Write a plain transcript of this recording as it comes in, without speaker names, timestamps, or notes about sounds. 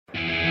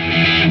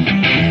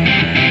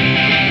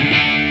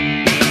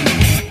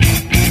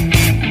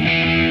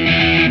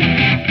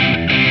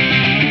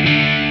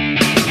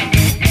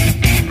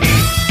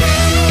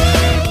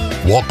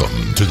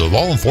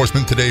Law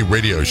Enforcement Today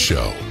radio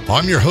show.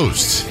 I'm your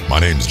host. My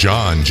name's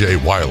John J.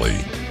 Wiley.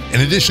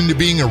 In addition to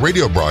being a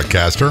radio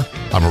broadcaster,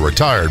 I'm a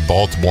retired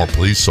Baltimore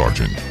police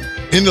sergeant.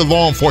 In the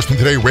Law Enforcement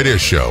Today radio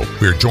show,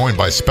 we are joined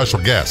by special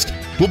guests.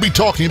 We'll be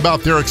talking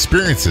about their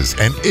experiences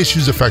and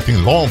issues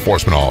affecting law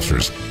enforcement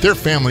officers, their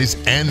families,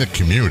 and the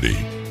community.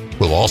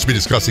 We'll also be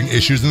discussing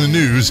issues in the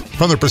news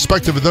from the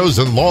perspective of those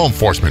in law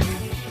enforcement.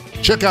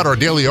 Check out our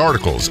daily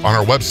articles on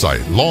our website,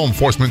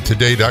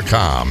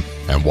 lawenforcementtoday.com.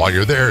 And while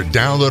you're there,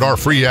 download our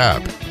free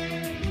app.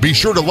 Be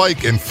sure to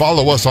like and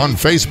follow us on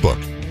Facebook.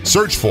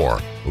 Search for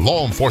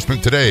Law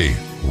Enforcement Today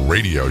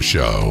Radio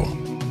Show.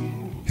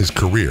 His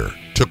career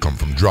took him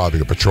from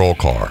driving a patrol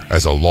car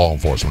as a law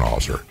enforcement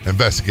officer,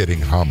 investigating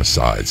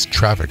homicides,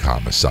 traffic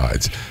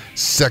homicides,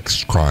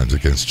 sex crimes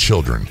against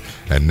children,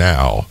 and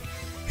now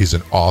he's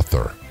an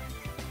author,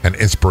 an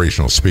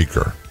inspirational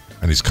speaker,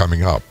 and he's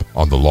coming up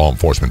on the Law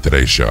Enforcement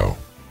Today show.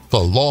 The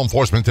Law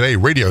Enforcement Today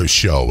radio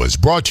show is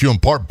brought to you in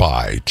part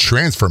by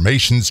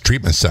Transformations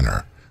Treatment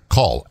Center.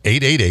 Call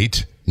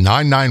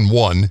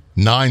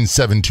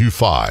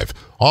 888-991-9725.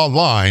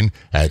 Online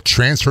at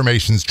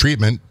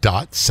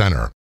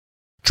transformationstreatment.center.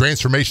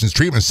 Transformations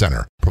Treatment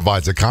Center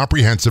provides a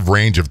comprehensive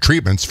range of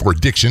treatments for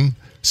addiction,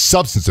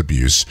 substance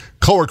abuse,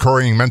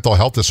 co-occurring mental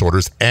health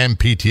disorders, and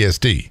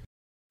PTSD.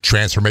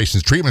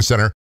 Transformations Treatment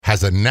Center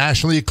has a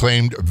nationally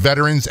acclaimed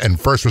veterans and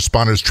first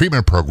responders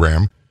treatment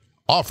program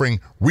offering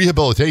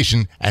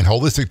rehabilitation and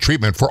holistic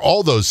treatment for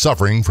all those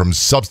suffering from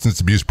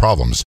substance abuse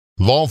problems.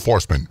 Law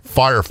enforcement,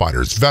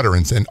 firefighters,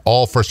 veterans, and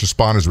all first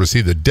responders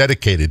receive the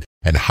dedicated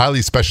and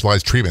highly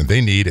specialized treatment they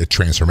need at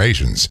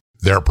Transformations.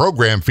 Their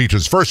program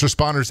features first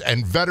responders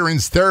and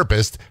veterans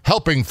therapists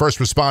helping first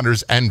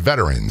responders and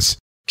veterans.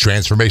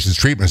 Transformations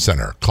Treatment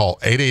Center. Call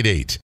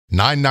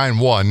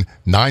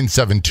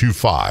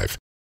 888-991-9725.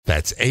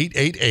 That's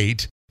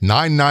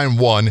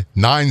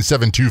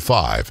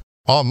 888-991-9725.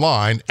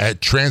 Online at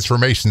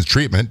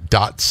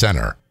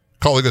transformationstreatment.center.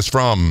 Calling us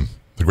from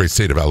the great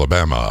state of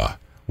Alabama,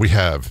 we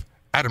have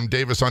Adam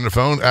Davis on the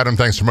phone. Adam,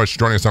 thanks so much for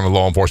joining us on the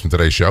Law Enforcement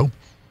Today show.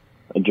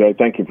 Jay,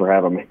 thank you for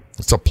having me.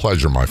 It's a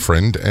pleasure, my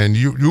friend. And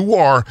you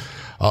are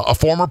a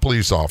former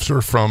police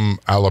officer from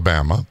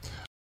Alabama.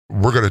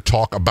 We're going to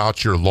talk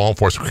about your law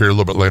enforcement career a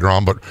little bit later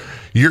on, but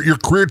your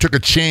career took a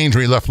change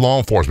when you left law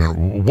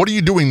enforcement. What are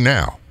you doing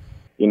now?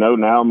 You know,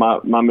 now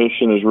my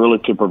mission is really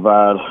to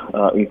provide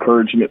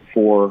encouragement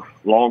for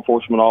law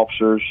enforcement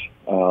officers,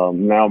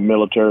 now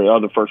military,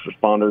 other first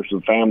responders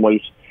and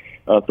families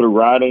through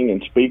writing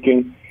and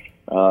speaking.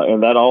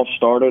 And that all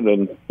started,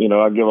 and, you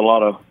know, I give a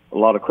lot of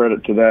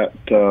credit to that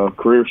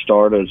career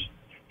start as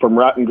from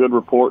writing good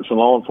reports in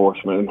law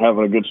enforcement and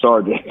having a good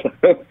sergeant.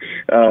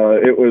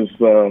 It was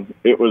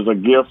a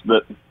gift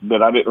that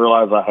I didn't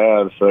realize I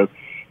had. So,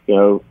 you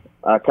know,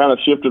 I kind of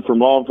shifted from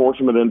law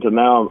enforcement into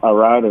now I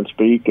write and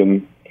speak,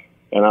 and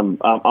I'm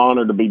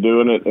honored to be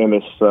doing it, and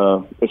it's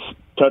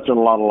touching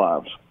a lot of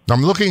lives.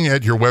 I'm looking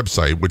at your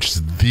website, which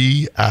is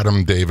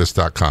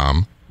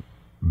theadamdavis.com,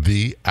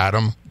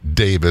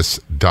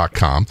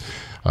 theadamdavis.com.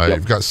 Yep.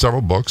 You've got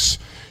several books.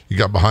 You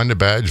got Behind the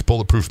Badge,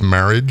 Bulletproof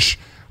Marriage,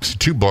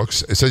 2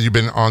 books. It says you've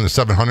been on the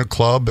 700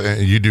 Club,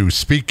 and you do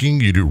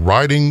speaking, you do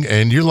writing,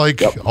 and you're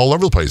like all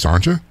over the place,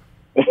 aren't you?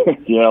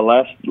 Yeah,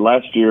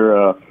 last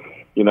year,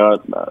 you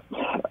know,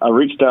 I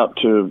reached out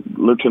to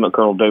Lieutenant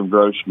Colonel Dave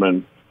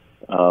Grossman,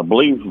 I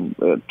believe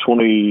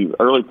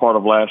early part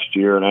of last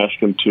year, and asked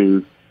him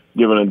to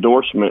give an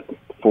endorsement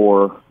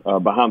for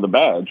Behind the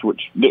Badge,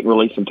 which didn't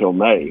release until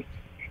May.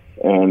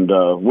 And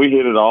we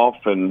hit it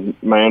off, and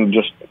man,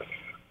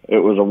 it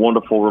was a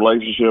wonderful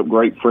relationship,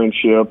 great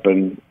friendship.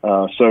 And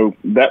so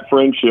that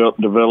friendship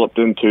developed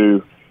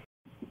into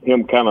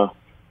him kind of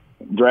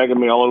dragging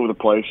me all over the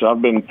place.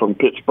 I've been from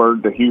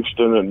Pittsburgh to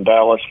Houston and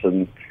Dallas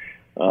and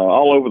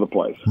all over the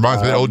place.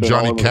 Reminds me of the old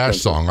Johnny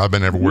Cash song, I've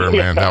been everywhere,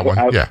 man, that one.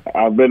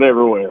 I've been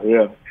everywhere,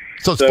 yeah.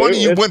 So it's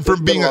funny you went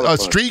from being a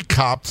street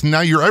cop to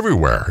now you're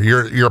everywhere.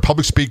 You're a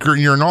public speaker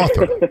and you're an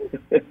author.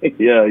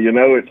 Yeah, you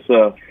know,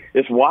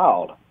 it's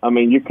wild. I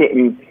mean, you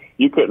couldn't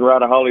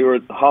write a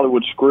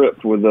Hollywood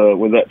script with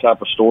that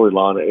type of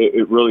storyline.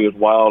 It really is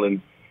wild,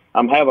 and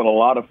I'm having a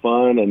lot of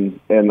fun and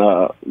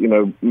you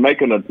know,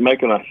 making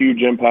a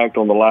huge impact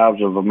on the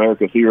lives of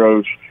America's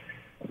heroes.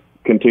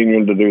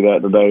 Continuing to do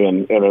that today,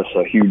 and it's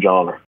a huge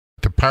honor.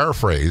 To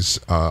paraphrase,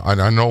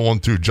 and I know I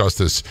won't do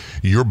justice,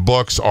 your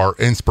books are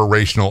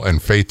inspirational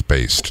and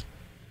faith-based.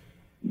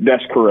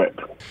 That's correct.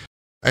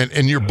 And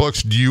in your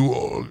books, do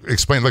you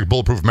explain, like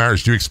Bulletproof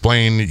Marriage, do you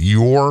explain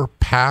your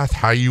path,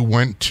 how you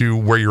went to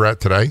where you're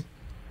at today?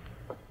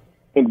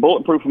 In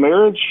Bulletproof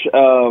Marriage,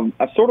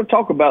 I sort of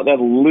talk about that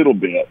a little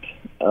bit,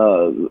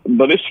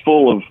 but it's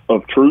full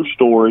of true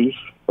stories.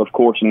 Of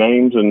course,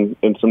 names and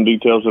some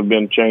details have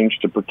been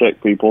changed to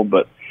protect people,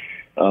 but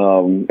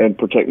and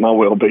protect my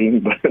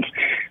well-being. But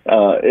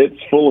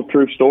it's full of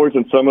true stories,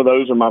 and some of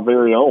those are my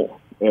very own.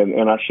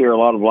 And I share a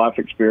lot of life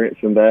experience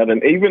in that.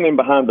 And even in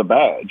Behind the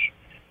Badge,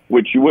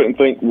 which you wouldn't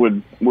think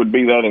would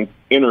be that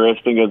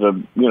interesting as a,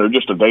 you know,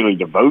 just a daily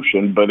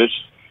devotion, but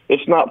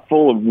it's not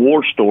full of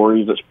war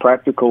stories. It's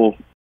practical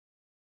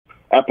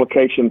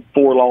application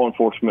for law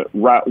enforcement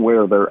right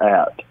where they're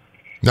at.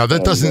 Now,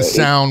 that doesn't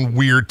sound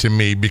weird to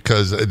me,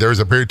 because there's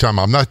a period of time,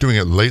 I'm not doing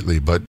it lately,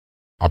 but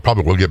I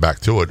probably will get back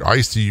to it. I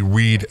used to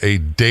read a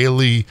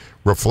daily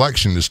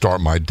reflection to start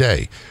my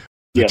day,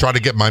 to try to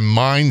get my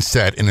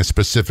mindset in a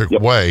specific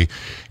way.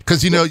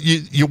 Because,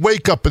 you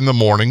wake up in the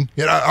morning.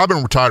 I've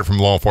been retired from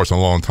law enforcement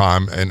a long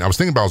time, and I was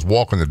thinking about, I was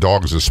walking the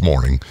dogs this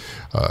morning,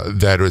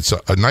 that it's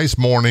a nice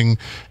morning,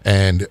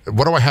 and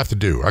what do I have to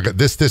do? I got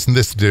this, and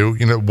this to do.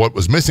 What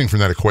was missing from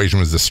that equation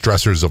was the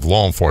stressors of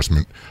law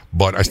enforcement,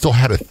 but I still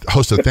had a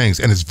host of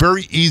things, and it's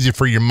very easy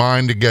for your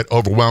mind to get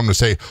overwhelmed and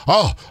say,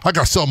 oh, I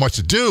got so much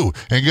to do,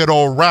 and get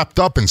all wrapped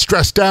up and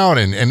stressed out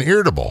and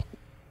irritable.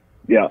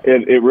 Yeah,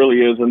 it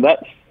really is, and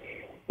that's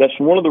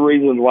one of the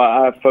reasons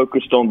why I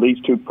focused on these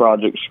two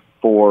projects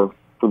for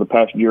the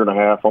past year and a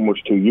half,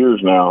 almost 2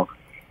 years now,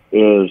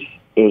 is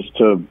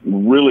to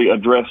really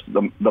address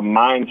the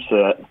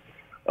mindset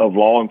of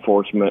law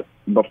enforcement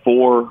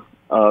before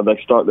they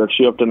start their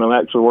shift. And I'm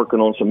actually working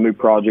on some new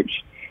projects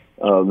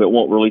that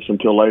won't release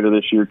until later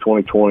this year,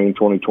 2020 and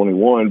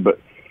 2021. But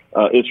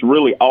it's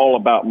really all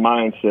about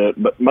mindset.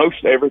 But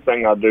most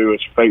everything I do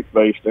is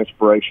faith-based,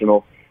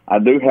 inspirational. I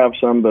do have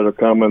some that are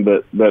coming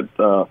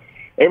that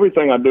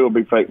everything I do will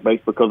be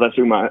faith-based, because that's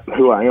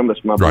who I am.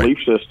 That's my belief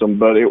system,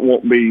 but it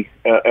won't be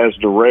as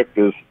direct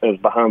as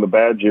Behind the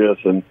Badge is.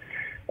 And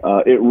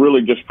it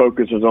really just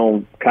focuses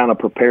on kind of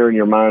preparing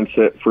your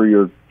mindset for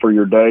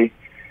your day,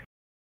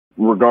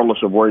 regardless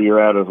of where you're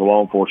at as a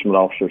law enforcement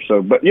officer.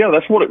 So, but yeah,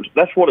 that's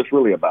what it's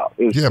really about.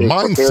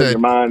 Mindset preparing your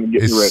mind and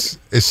getting you ready.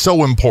 Is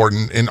so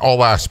important in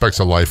all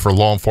aspects of life for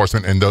law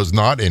enforcement and those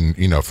not in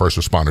first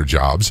responder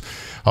jobs.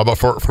 But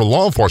for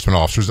law enforcement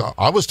officers,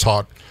 I was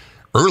taught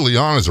early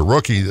on as a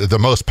rookie, the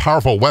most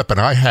powerful weapon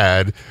I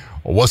had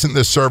wasn't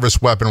the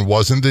service weapon,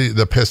 wasn't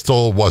the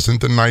pistol,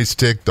 wasn't the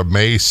nightstick, the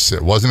mace.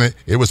 It wasn't it.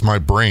 It was my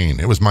brain.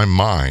 It was my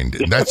mind.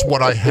 And that's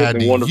what I had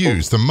to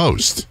use the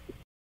most.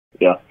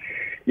 Yeah.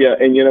 Yeah.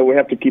 And, we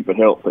have to keep it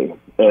healthy.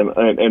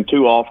 And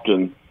too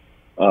often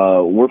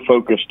we're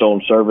focused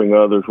on serving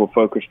others. We're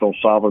focused on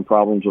solving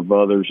problems of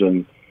others.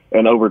 And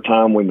over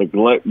time, we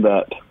neglect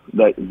that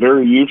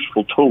very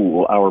useful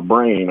tool, our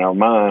brain, our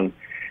mind.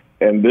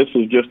 And this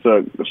is just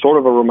a sort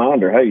of a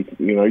reminder. Hey,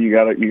 you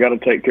gotta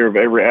take care of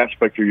every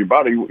aspect of your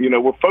body.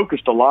 We're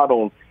focused a lot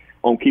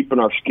on keeping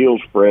our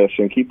skills fresh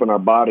and keeping our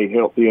body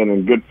healthy and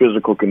in good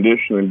physical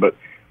conditioning. But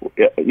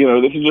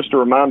this is just a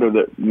reminder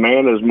that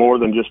man is more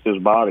than just his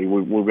body.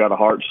 We've got a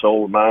heart,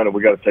 soul, and mind, and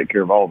we got to take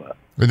care of all that.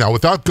 Now,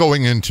 without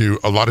going into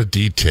a lot of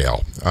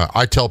detail,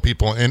 I tell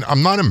people, and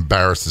I'm not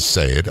embarrassed to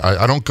say it,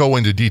 I don't go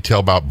into detail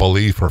about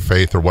belief or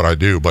faith or what I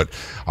do, but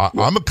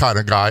I'm a kind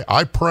of guy,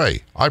 I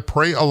pray. I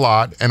pray a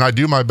lot, and I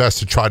do my best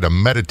to try to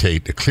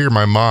meditate, to clear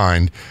my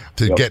mind,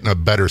 to get in a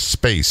better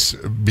space,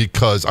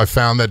 because I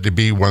found that to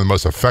be one of the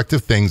most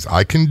effective things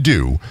I can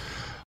do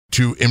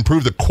to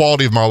improve the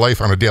quality of my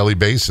life on a daily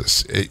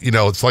basis.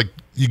 It's like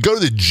you go to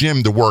the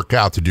gym to work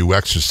out, to do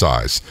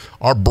exercise.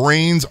 Our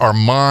brains, our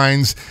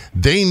minds,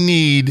 they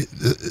need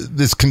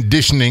this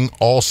conditioning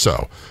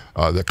also.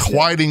 The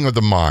quieting of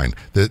the mind,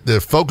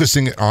 the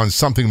focusing on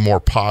something more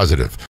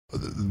positive,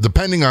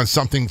 depending on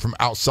something from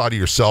outside of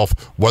yourself,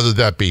 whether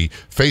that be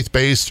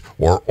faith-based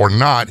or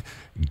not,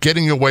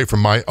 getting away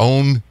from my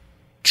own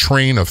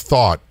train of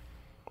thought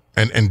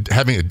and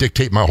having it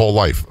dictate my whole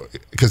life,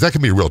 because that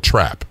can be a real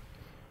trap.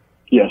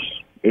 Yes,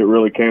 it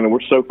really can. And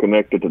we're so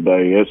connected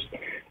today.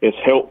 It's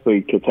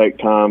healthy to take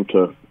time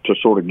to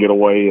sort of get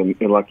away and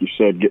like you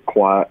said, get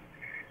quiet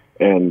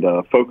and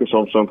focus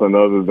on something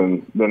other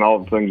than all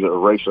the things that are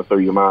racing through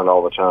your mind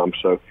all the time.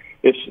 So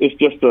it's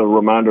just a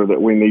reminder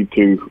that we need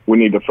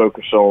to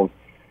focus on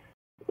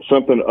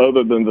something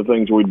other than the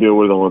things we deal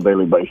with on a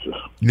daily basis.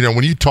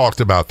 When you talked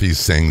about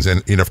these things,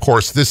 and of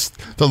course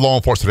the Law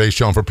Enforcement Today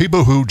show, and for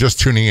people who just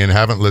tuning in,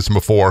 haven't listened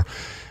before,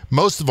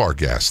 most of our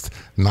guests,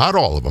 not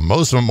all of them,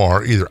 most of them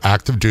are either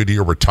active duty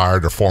or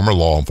retired or former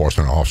law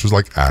enforcement officers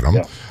like Adam.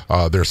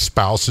 Yeah. Their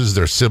spouses,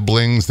 their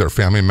siblings, their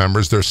family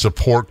members, their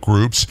support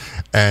groups.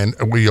 And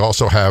we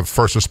also have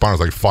first responders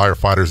like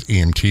firefighters,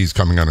 EMTs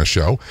coming on the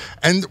show.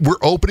 And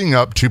we're opening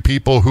up to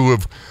people who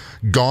have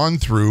gone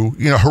through,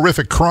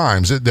 horrific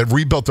crimes that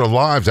rebuilt their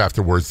lives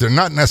afterwards. They're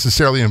not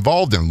necessarily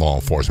involved in law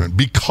enforcement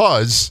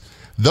because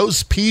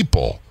those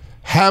people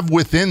have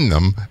within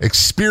them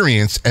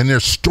experience and their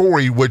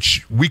story,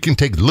 which we can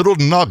take little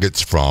nuggets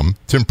from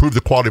to improve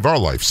the quality of our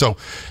life. So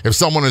if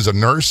someone is a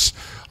nurse,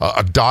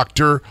 a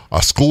doctor,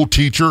 a school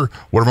teacher,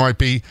 whatever it might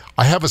be,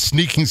 I have a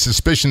sneaking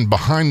suspicion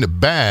Behind the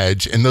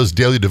Badge and those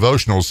daily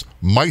devotionals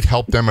might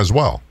help them as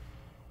well.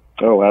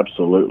 Oh,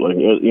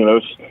 absolutely.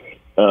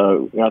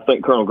 I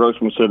think Colonel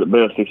Grossman said it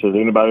best. He said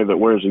anybody that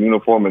wears a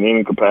uniform in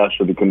any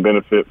capacity can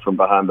benefit from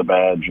Behind the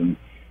Badge. And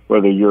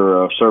whether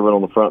you're serving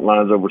on the front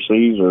lines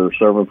overseas or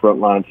serving front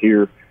lines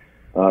here,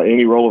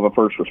 any role of a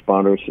first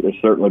responder,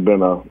 it's certainly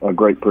been a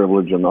great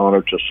privilege and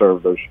honor to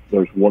serve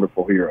those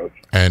wonderful heroes.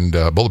 And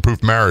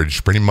Bulletproof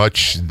Marriage, pretty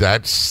much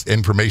that's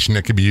information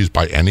that can be used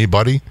by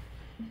anybody?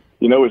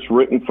 it's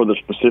written for the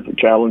specific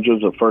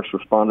challenges of first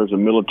responders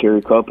and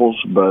military couples,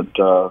 but,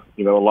 a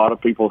lot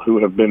of people who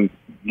have been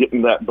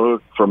getting that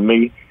book from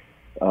me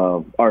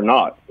are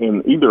not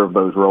in either of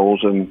those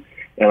roles, and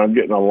I'm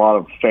getting a lot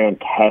of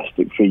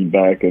fantastic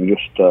feedback, and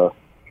just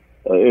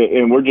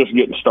and we're just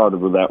getting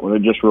started with that one.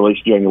 It just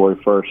released January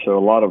 1st, so a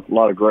lot of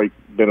great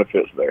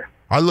benefits there.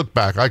 I look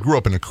back, I grew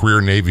up in a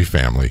career Navy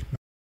family.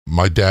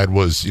 My dad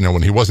was,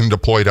 when he wasn't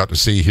deployed out to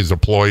sea, he's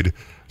deployed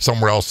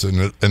somewhere else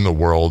in the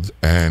world,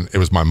 and it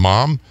was my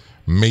mom,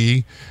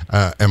 me,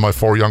 and my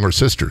 4 younger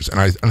sisters. And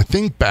I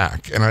think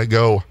back and I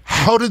go,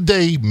 how did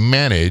they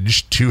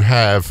manage to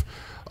have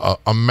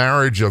a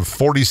marriage of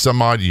 40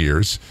 some odd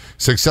years,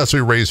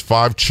 successfully raise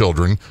 5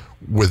 children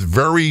with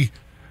very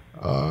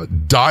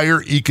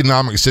dire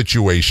economic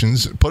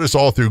situations, put us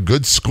all through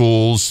good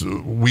schools.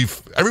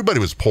 Everybody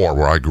was poor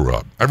where I grew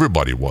up.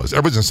 Everybody's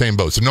in the same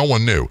boat, so no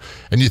one knew.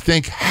 And you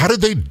think, how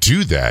did they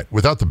do that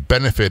without the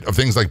benefit of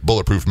things like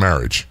bulletproof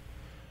marriage?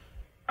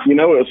 It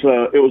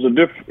was a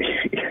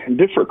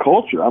different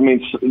culture. I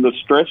mean, the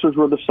stressors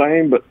were the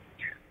same, but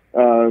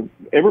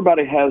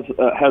everybody has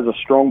a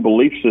strong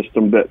belief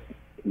system that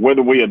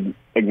whether we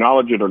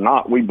acknowledge it or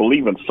not, we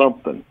believe in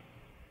something.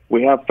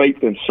 We have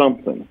faith in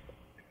something.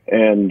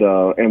 And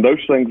those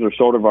things are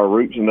sort of our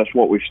roots, and that's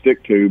what we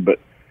stick to. But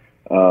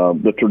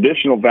the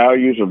traditional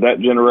values of that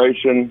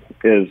generation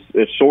is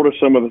sort of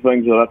some of the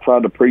things that I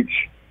tried to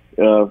preach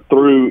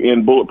through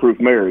in Bulletproof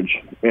Marriage,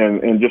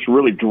 and just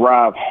really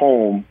drive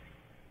home.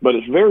 But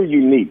it's very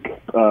unique.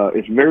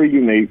 It's very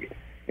unique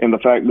in the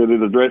fact that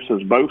it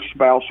addresses both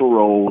spousal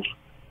roles.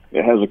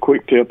 It has a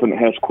quick tip, and it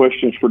has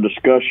questions for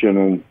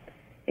discussion.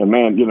 And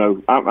man,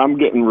 I'm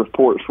getting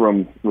reports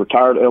from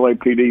retired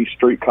LAPD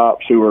street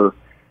cops who are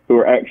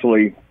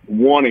actually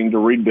wanting to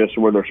read this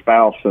with their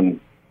spouse,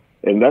 and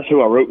that's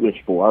who I wrote this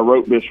for. I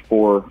wrote this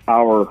for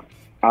our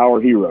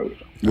heroes,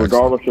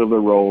 regardless of their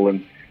role.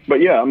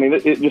 But yeah, I mean,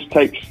 it just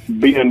takes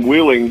being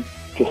willing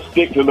to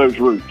stick to those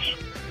roots.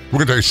 We're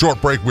going to take a short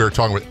break. We're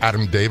talking with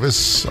Adam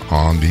Davis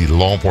on the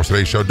Law Enforcement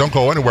Today show. Don't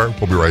go anywhere.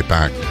 We'll be right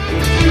back.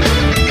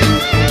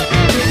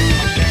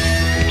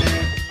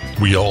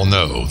 We all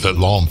know that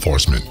law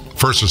enforcement,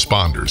 first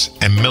responders,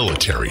 and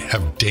military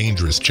have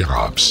dangerous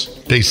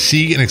jobs. They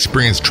see and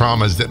experience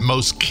traumas that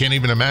most can't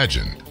even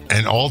imagine.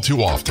 And all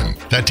too often,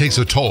 that takes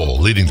a toll,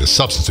 leading to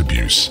substance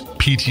abuse,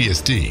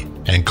 PTSD,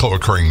 and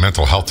co-occurring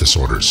mental health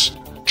disorders.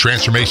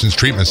 Transformations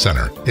Treatment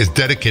Center is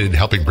dedicated to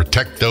helping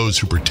protect those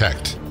who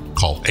protect.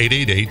 Call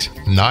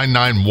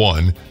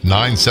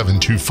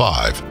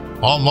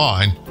 888-991-9725.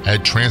 Online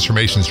at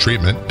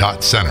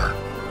transformationstreatment.center.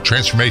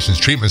 Transformations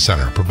Treatment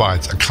Center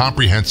provides a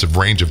comprehensive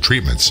range of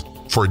treatments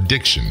for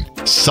addiction,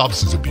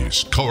 substance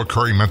abuse,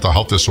 co-occurring mental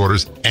health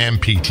disorders,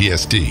 and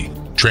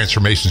PTSD.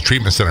 Transformations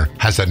Treatment Center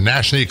has a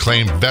nationally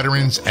acclaimed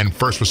veterans and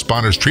first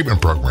responders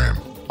treatment program,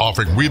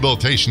 offering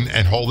rehabilitation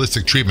and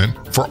holistic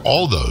treatment for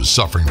all those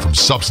suffering from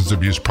substance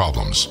abuse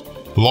problems.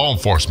 Law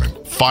enforcement,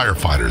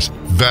 firefighters,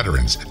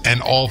 veterans,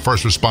 and all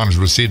first responders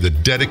receive the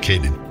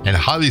dedicated and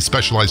highly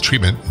specialized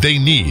treatment they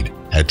need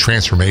at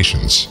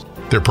Transformations.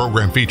 Their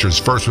program features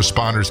first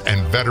responders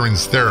and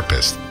veterans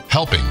therapists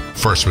helping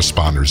first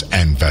responders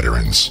and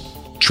veterans.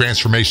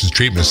 Transformations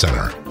Treatment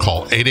Center.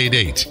 Call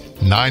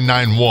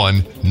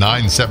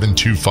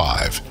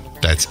 888-991-9725.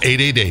 That's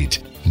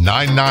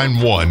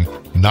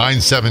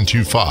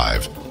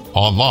 888-991-9725.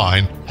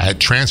 Online at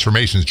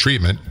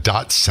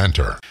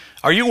transformationstreatment.center.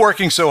 Are you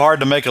working so hard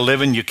to make a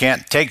living you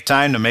can't take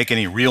time to make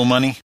any real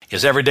money?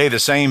 Is every day the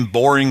same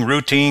boring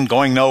routine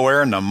going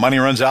nowhere and the money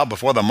runs out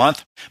before the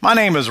month? My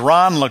name is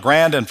Ron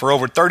LeGrand, and for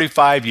over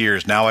 35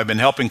 years now I've been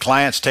helping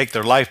clients take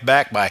their life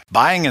back by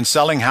buying and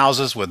selling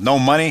houses with no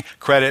money,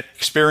 credit,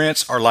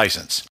 experience, or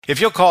license.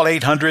 If you'll call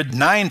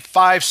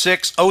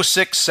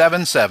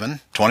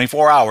 800-956-0677,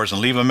 24 hours, and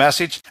leave a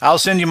message, I'll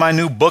send you my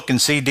new book and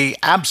CD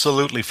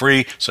absolutely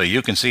free so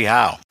you can see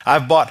how.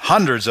 I've bought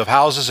hundreds of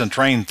houses and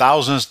trained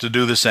thousands to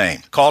do the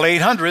same. Call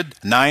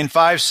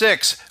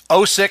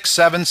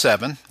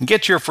 800-956-0677 and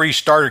get your free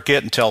starter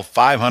kit until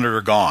 500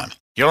 are gone.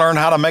 You'll learn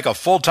how to make a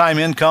full-time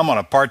income on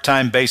a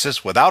part-time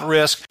basis without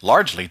risk,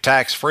 largely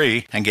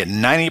tax-free, and get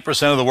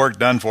 90% of the work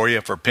done for you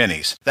for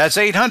pennies. That's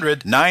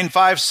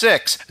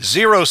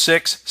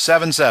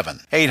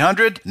 800-956-0677.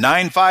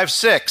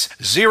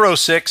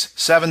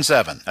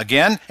 800-956-0677.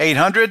 Again,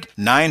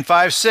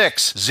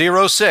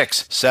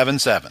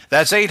 800-956-0677.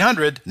 That's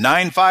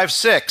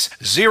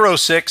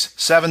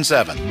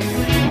 800-956-0677.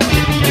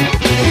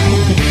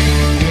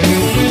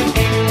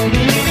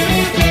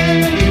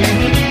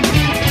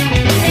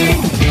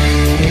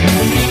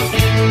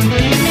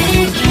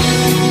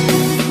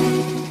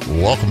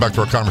 Welcome back to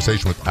our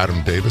conversation with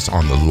Adam Davis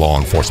on the Law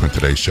Enforcement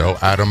Today show.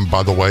 Adam,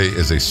 by the way,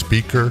 is a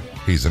speaker.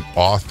 He's an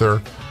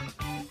author.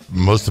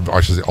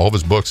 All of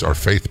his books are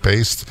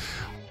faith-based.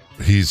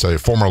 He's a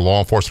former law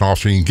enforcement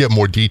officer. You can get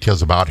more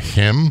details about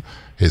him,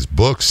 his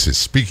books, his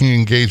speaking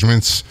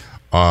engagements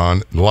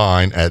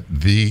online at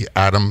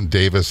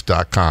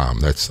theadamdavis.com.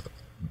 That's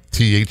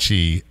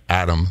THE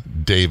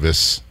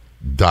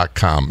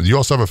AdamDavis.com. Do you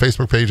also have a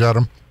Facebook page,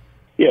 Adam?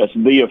 Yes,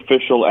 The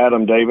Official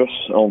Adam Davis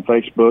on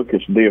Facebook.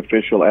 It's The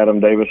Official Adam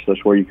Davis.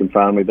 That's where you can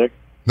find me there.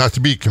 Not to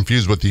be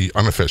confused with the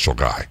unofficial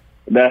guy.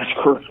 That's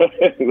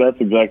correct. That's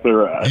exactly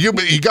right.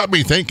 You got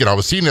me thinking. I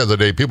was seeing the other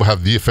day, people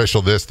have the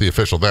official this, the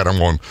official that. I'm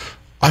going,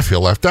 I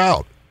feel left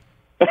out.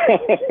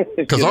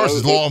 Because ours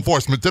is Law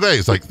Enforcement Today.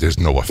 It's like, there's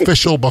no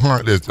official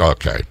behind it.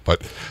 Okay, but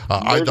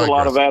there's a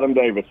lot of Adam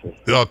Davises.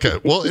 Okay,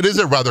 well, it is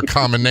a rather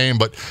common name,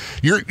 but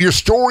your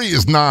story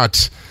is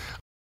not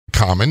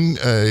common.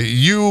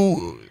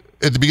 You,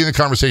 at the beginning of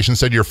the conversation,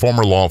 said you're a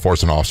former law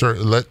enforcement officer.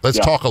 Let's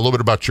talk a little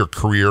bit about your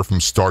career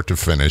from start to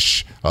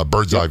finish,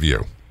 bird's eye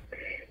view.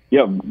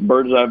 Yeah,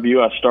 bird's eye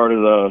view. I started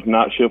a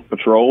night shift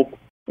patrol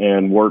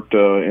and worked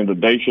in the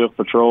day shift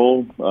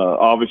patrol.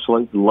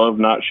 Obviously, love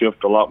night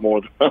shift a lot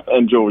more than I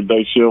enjoyed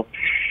day shift.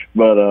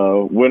 But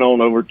went on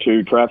over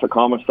to traffic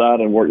homicide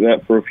and worked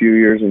that for a few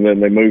years, and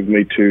then they moved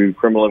me to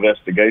criminal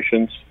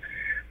investigations,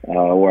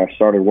 where I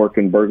started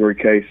working burglary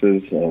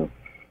cases.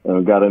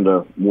 Got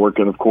into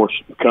working, of course,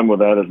 come with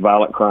that is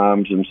violent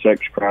crimes and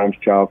sex crimes,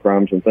 child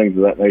crimes, and things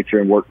of that nature,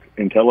 and worked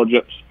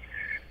intelligence.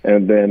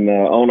 And then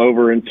on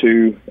over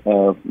into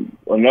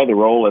another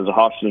role as a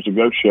hostage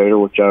negotiator,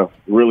 which I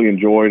really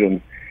enjoyed and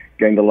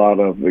gained a lot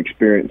of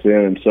experience in.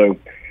 And so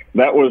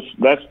that's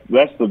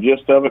the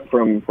gist of it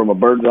from a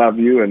bird's eye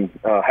view, and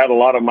had a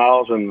lot of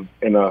miles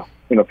in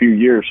a few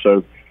years.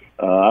 So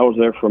I was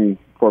there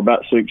for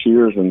about 6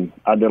 years, and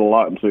I did a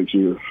lot in 6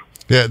 years.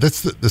 Yeah,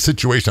 that's the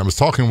situation. I was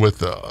talking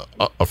with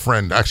a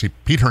friend, actually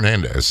Pete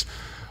Hernandez,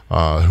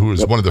 who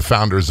is one of the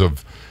founders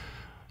of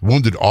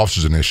Wounded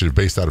Officers Initiative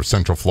based out of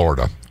Central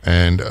Florida.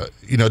 And,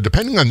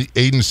 depending on the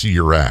agency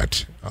you're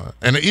at,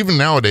 and even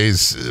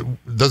nowadays, it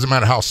doesn't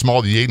matter how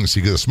small the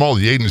agency, because the smaller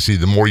the agency,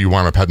 the more you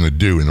wind up having to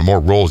do and the more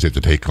roles you have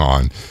to take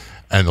on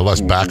and the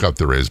less backup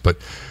there is. But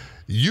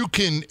you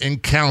can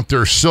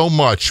encounter so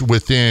much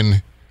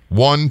within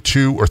 1,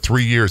 2, or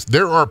 3 years.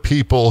 There are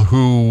people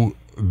who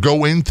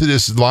go into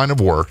this line of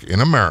work in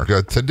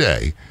America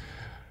today,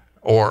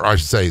 or I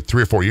should say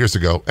 3 or 4 years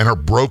ago, and are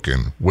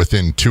broken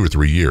within 2 or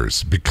 3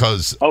 years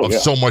because of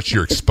so much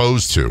you're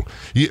exposed to.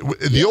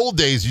 The old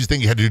days, you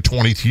think you had to do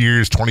 20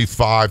 years,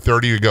 25,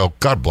 30, you go,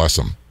 God bless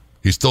him.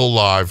 He's still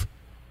alive,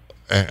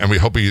 and we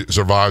hope he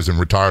survives and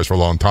retires for a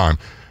long time.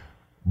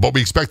 But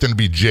we expect him to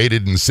be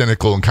jaded and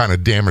cynical and kind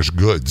of damaged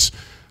goods.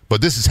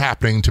 But this is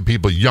happening to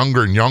people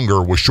younger and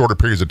younger with shorter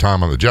periods of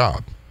time on the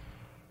job.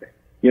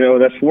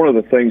 That's one of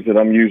the things that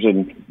I'm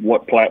using,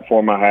 what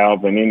platform I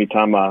have, and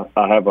anytime I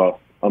have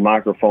a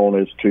microphone,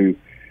 is to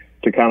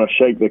kind of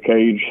shake the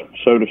cage,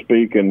 so to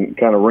speak, and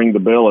kind of ring the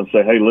bell and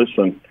say, hey,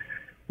 listen,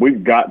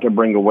 we've got to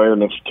bring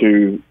awareness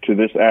to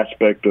this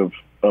aspect of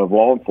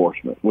law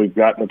enforcement. We've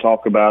got to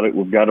talk about it.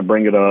 We've got to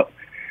bring it up.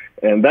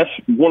 And that's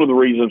one of the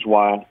reasons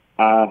why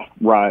I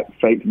write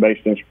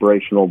faith-based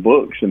inspirational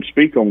books and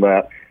speak on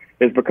that,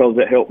 is because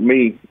it helped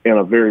me in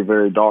a very,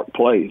 very dark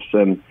place.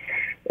 And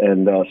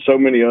so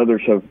many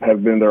others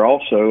have been there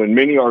also, and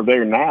many are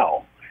there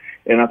now.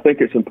 And I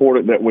think it's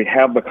important that we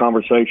have the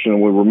conversation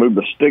and we remove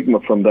the stigma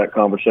from that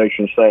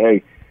conversation and say,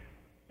 hey,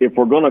 if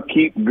we're going to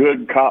keep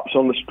good cops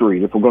on the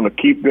street, if we're going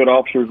to keep good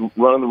officers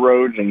running the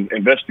roads and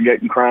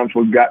investigating crimes,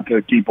 we've got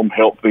to keep them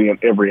healthy in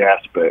every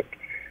aspect.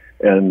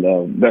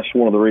 And that's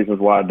one of the reasons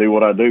why I do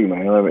what I do,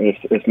 man. I mean,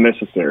 it's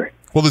necessary.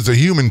 Well, there's a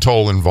human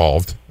toll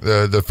involved.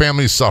 The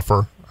families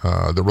suffer.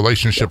 The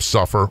relationships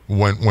suffer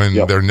when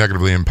they're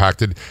negatively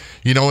impacted.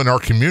 And our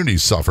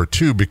communities suffer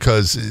too,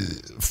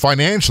 because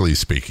financially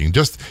speaking,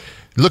 just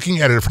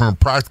looking at it from a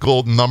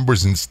practical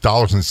numbers and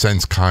dollars and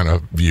cents kind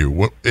of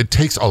view, it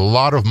takes a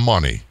lot of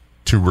money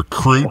to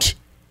recruit,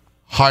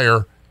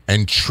 hire,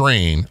 and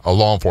train a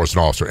law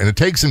enforcement officer. And it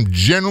takes them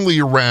generally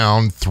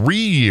around 3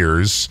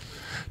 years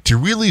to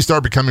really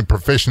start becoming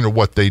proficient at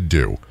what they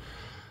do.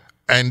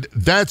 And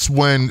that's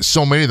when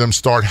so many of them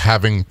start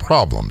having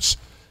problems.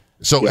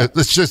 So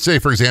let's just say,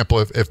 for example,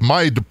 if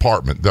my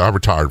department that I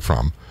retired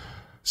from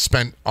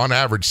spent on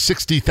average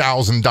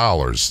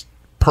 $60,000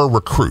 per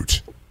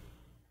recruit,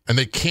 and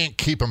they can't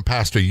keep them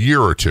past a year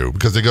or two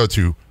because they go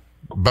to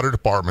better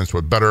departments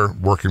with better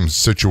working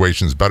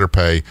situations, better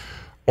pay,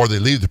 or they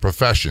leave the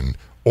profession,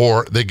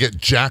 or they get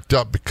jacked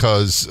up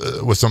because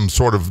with some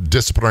sort of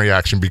disciplinary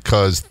action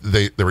because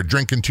they were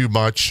drinking too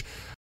much,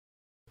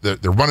 they're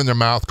running their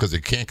mouth because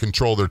they can't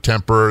control their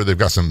temper, they've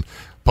got some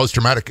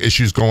post-traumatic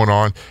issues going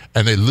on,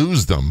 and they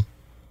lose them.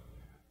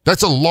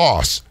 That's a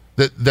loss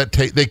that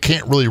they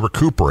can't really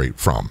recuperate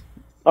from.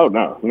 Oh,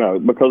 no,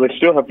 because they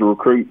still have to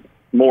recruit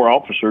more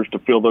officers to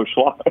fill those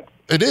slots.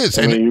 It is.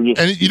 And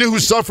you know who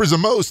suffers the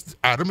most,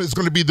 Adam, is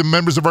going to be the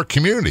members of our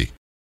community.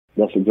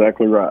 That's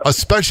exactly right.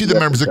 Especially the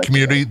members of the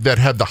community that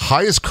have the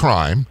highest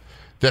crime,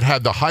 that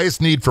have the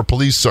highest need for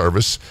police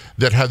service,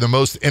 that have the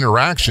most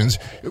interactions.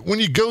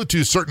 When you go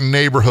to certain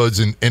neighborhoods,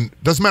 and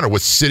it doesn't matter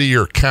what city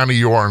or county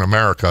you are in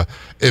America,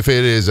 if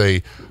it is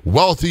a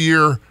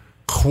wealthier,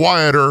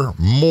 quieter,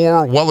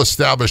 more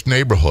well-established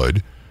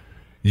neighborhood,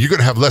 you're going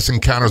to have less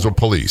encounters with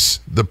police.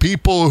 The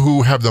people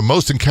who have the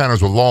most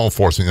encounters with law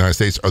enforcement in the United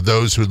States are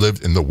those who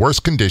lived in the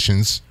worst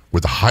conditions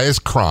with the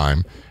highest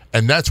crime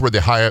And that's where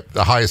the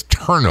highest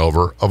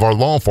turnover of our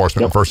law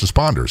enforcement and first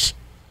responders.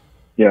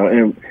 Yeah,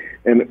 and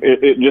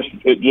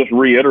it just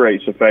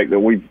reiterates the fact that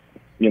we've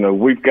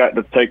got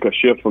to take a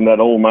shift from that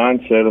old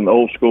mindset and the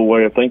old school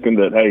way of thinking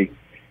that, hey,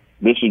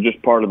 this is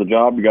just part of the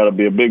job. You got to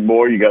be a big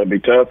boy. You got to be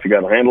tough. You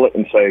got to handle it,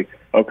 and say,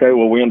 okay,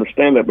 well, we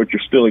understand that, but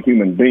you're still a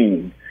human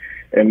being.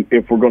 And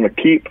if we're going to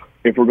keep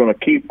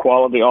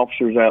quality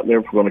officers out there,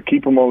 if we're going to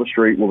keep them on the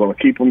street, we're going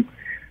to keep them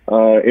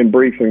in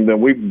briefing,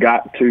 then we've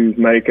got to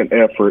make an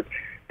effort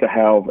to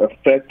have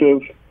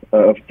effective,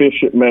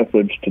 efficient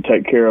methods to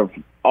take care of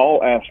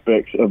all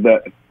aspects of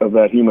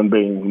that human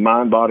being,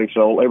 mind, body,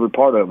 soul, every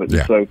part of it.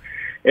 Yeah.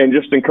 And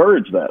just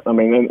encourage that. I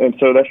mean, and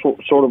so that's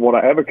sort of what I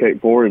advocate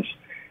for is,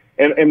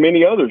 and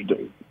many others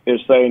do,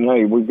 is saying,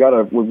 hey, we've got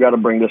to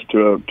bring this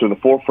to the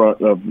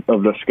forefront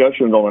of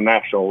discussions on a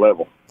national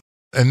level.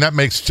 And that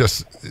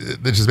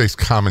just makes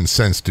common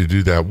sense to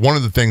do that. One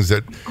of the things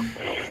that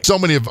so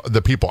many of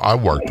the people I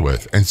worked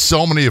with and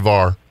so many of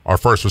our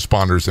first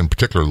responders, in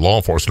particular law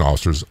enforcement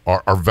officers,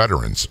 are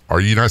veterans, are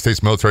United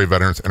States military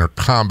veterans and are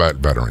combat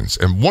veterans.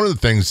 And one of the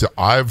things that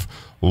I've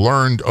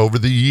learned over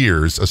the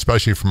years,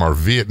 especially from our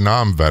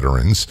Vietnam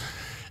veterans,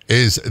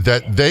 is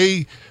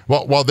that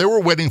while they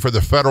were waiting for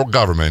the federal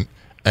government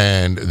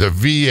and the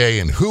VA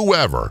and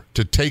whoever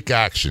to take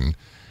action,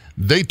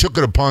 they took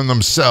it upon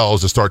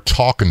themselves to start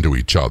talking to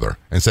each other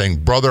and saying,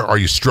 brother, are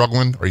you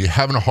struggling? Are you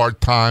having a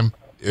hard time?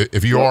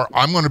 If you are,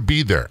 I'm going to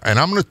be there, and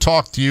I'm going to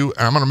talk to you,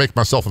 and I'm going to make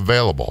myself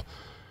available.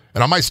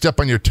 And I might step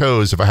on your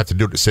toes if I have to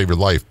do it to save your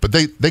life. But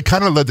they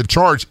kind of led the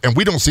charge, and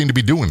we don't seem to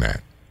be doing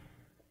that.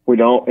 We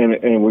don't,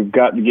 and we've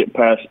got to get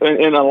past.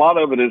 And a lot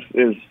of it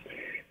is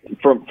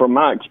from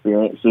my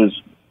experience, is,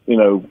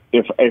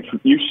 if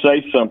you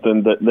say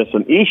something that's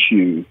an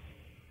issue,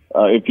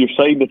 if you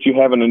say that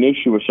you're having an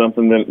issue with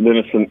something, then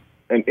it's an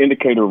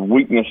indicator of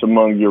weakness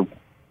among your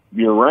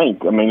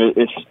rank. I mean,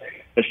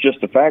 it's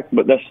just a fact,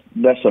 but that's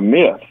a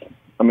myth.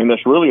 I mean,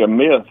 that's really a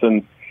myth,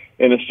 and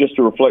it's just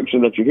a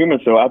reflection that you're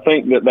human. So I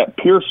think that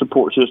peer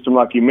support system,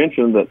 like you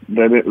mentioned, that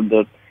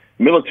the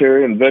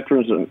military and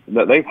veterans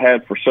that they've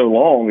had for so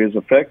long is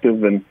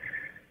effective, and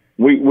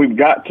we've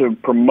got to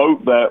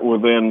promote that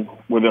within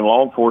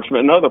law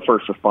enforcement and other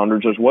first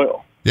responders as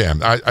well. Yeah,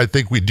 I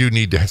think we do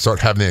need to start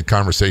having the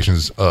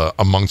conversations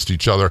amongst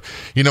each other,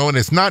 and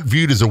it's not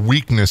viewed as a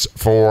weakness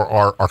for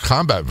our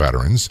combat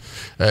veterans.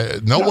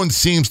 No one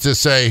seems to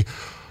say,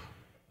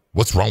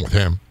 what's wrong with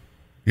him?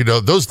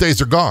 Those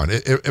days are gone.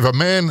 If a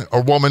man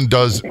or woman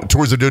does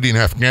tours of duty in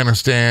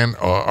Afghanistan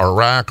or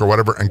Iraq or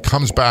whatever and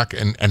comes back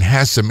and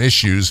has some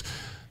issues,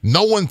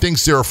 no one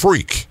thinks they're a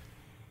freak.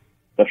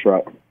 That's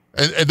right.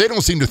 And they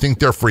don't seem to think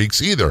they're freaks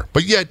either.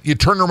 But yet you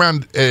turn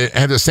around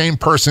and the same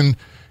person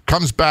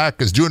comes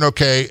back, is doing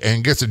okay,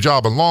 and gets a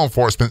job in law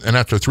enforcement, and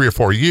after 3 or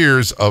 4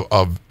 years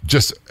of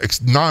just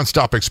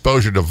nonstop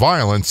exposure to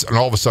violence, and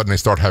all of a sudden they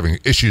start having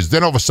issues,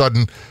 then all of a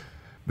sudden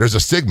there's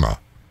a stigma.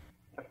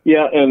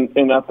 Yeah,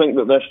 and I think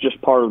that's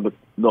just part of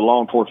the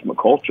law enforcement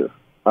culture.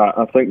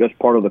 I think that's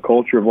part of the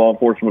culture of law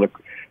enforcement,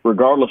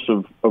 regardless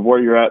of where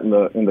you're at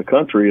in the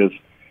country is,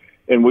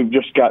 and we've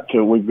got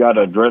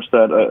to address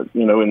that,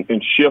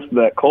 and shift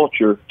that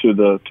culture to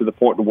the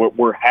point where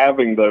we're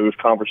having those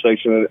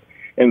conversations.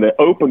 And the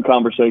open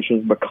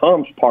conversations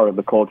becomes part of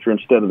the culture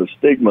instead of the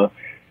stigma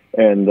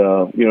and,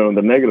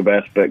 the negative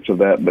aspects of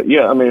that. But,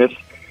 yeah, I mean,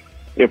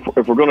 if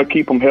we're going to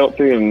keep them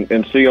healthy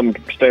and see them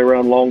stay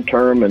around long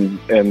term and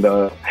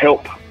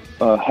help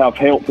have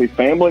healthy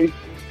families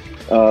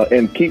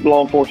and keep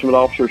law enforcement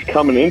officers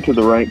coming into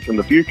the ranks in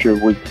the future,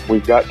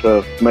 we've got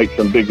to make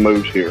some big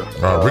moves here. All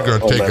right, we're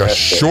going to take a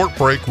short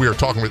break. We are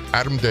talking with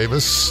Adam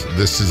Davis.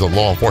 This is a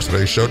Law Enforcement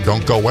Today show.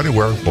 Don't go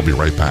anywhere. We'll be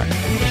right back.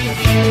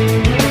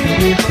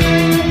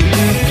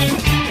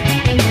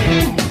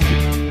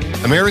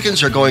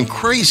 Americans are going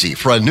crazy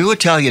for a new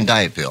Italian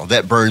diet pill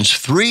that burns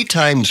 3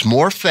 times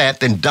more fat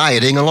than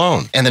dieting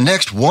alone. And the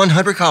next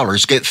 100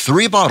 callers get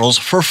 3 bottles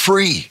for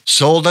free.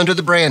 Sold under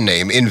the brand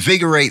name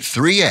Invigorate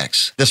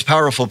 3X, this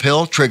powerful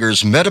pill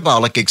triggers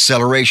metabolic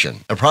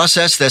acceleration, a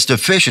process that's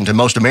deficient in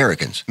most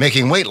Americans,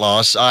 making weight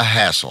loss a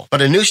hassle.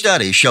 But a new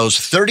study shows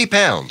 30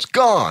 pounds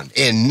gone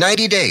in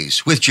 90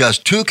 days with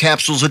just 2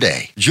 capsules a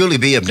day. Julie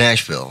B. of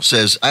Nashville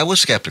says, I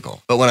was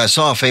skeptical, but when I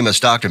saw a famous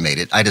doctor made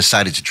it, I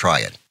decided to try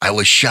it. I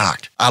was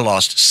shocked. I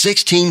lost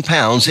 16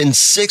 pounds in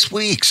 6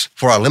 weeks.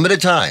 For a limited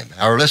time,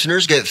 our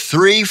listeners get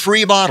 3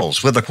 free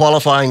bottles with a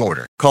qualifying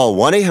order. Call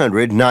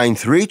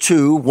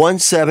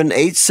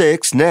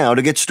 1-800-932-1786 now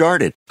to get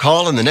started.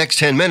 Call in the next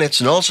 10 minutes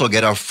and also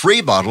get a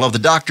free bottle of the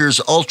doctor's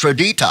Ultra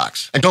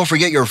Detox. And don't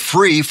forget your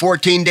free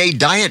 14-day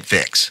diet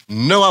fix.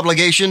 No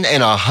obligation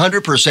and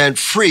 100%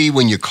 free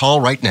when you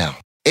call right now.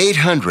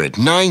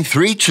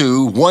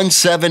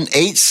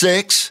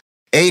 800-932-1786.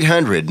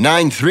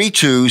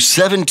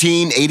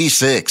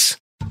 800-932-1786.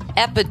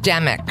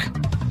 Epidemic.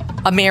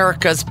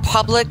 America's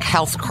public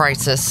health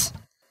crisis.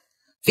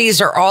 These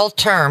are all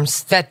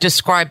terms that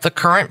describe the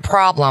current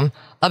problem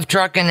of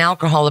drug and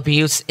alcohol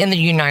abuse in the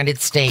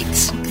United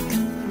States.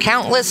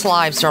 Countless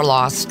lives are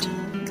lost,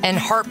 and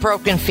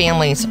heartbroken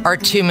families are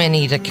too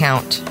many to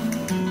count.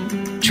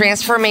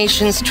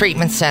 Transformations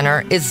Treatment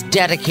Center is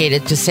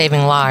dedicated to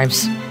saving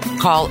lives.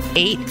 Call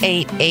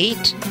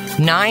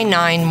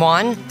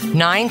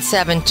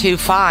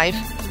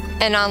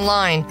 888-991-9725 and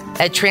online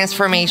at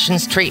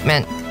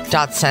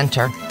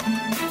transformationstreatment.center.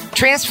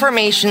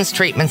 Transformations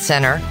Treatment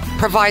Center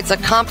provides a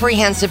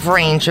comprehensive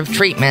range of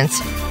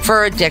treatments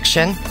for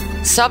addiction,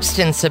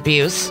 substance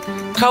abuse,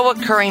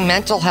 co-occurring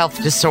mental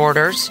health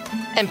disorders,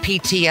 and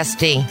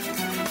PTSD.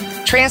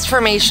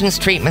 Transformations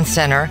Treatment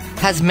Center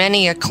has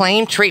many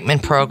acclaimed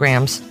treatment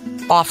programs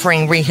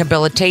offering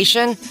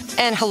rehabilitation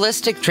and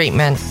holistic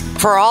treatment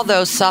for all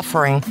those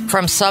suffering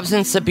from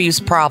substance abuse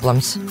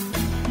problems.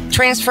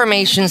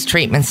 Transformations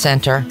Treatment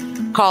Center.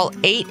 Call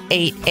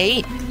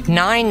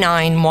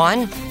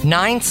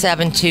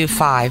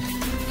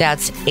 888-991-9725.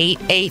 That's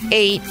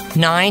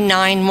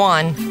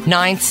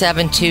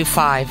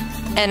 888-991-9725.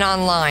 And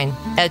online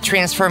at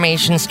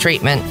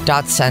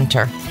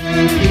transformationstreatment.center.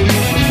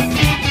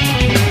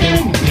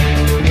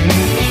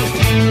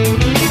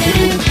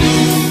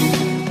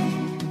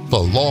 The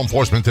Law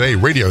Enforcement Today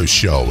radio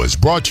show is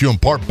brought to you in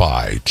part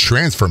by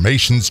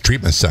Transformations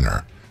Treatment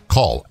Center.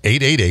 Call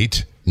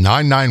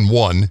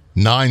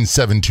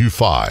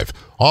 888-991-9725.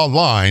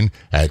 Online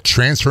at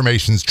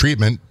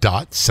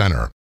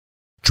transformationstreatment.center.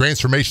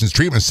 Transformations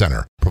Treatment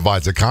Center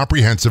provides a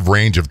comprehensive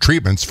range of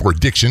treatments for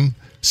addiction,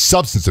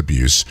 substance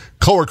abuse,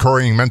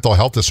 co-occurring mental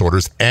health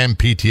disorders, and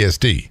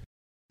PTSD.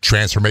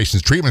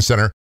 Transformations Treatment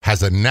Center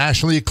has a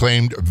nationally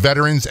acclaimed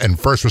veterans and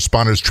first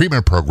responders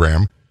treatment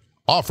program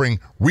offering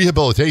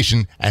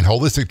rehabilitation and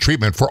holistic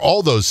treatment for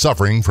all those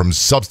suffering from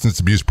substance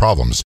abuse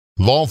problems.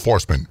 Law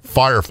enforcement,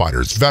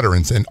 firefighters,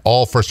 veterans, and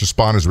all first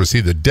responders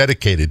receive the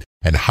dedicated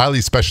and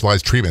highly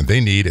specialized treatment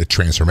they need at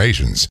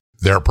Transformations.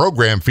 Their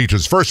program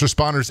features first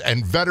responders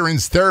and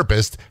veterans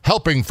therapists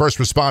helping first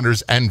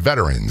responders and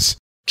veterans.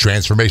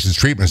 Transformations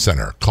Treatment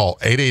Center. Call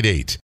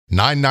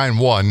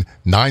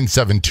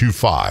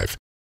 888-991-9725.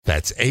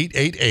 That's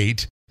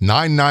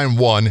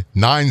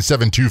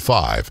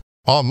 888-991-9725.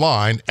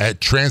 Online at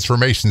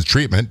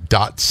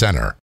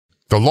transformationstreatment.center.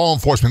 The Law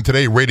Enforcement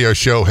Today radio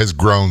show has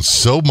grown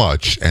so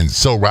much and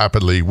so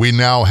rapidly, we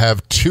now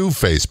have 2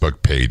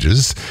 Facebook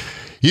pages.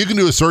 You can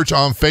do a search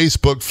on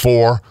Facebook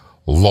for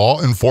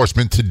Law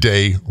Enforcement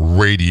Today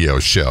radio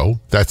show.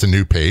 That's a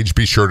new page.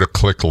 Be sure to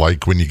click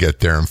like when you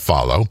get there and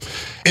follow.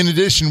 In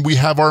addition, we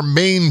have our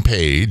main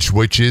page,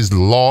 which is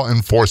Law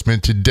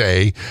Enforcement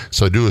Today.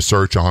 So do a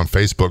search on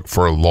Facebook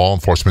for Law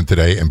Enforcement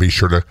Today and be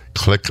sure to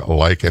click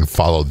like and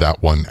follow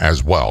that one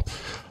as well.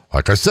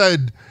 Like I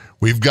said,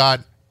 we've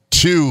got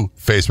 2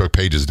 Facebook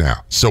pages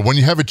now. So when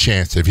you have a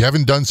chance, if you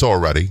haven't done so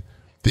already,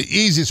 the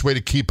easiest way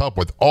to keep up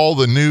with all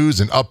the news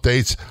and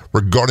updates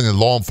regarding the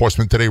Law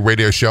Enforcement Today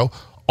radio show,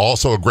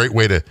 also a great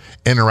way to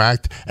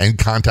interact and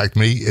contact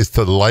me, is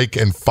to like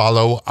and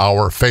follow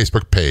our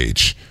Facebook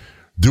page.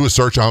 Do a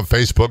search on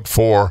Facebook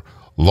for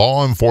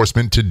Law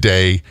Enforcement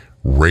Today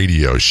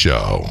radio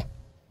show.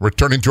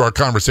 Returning to our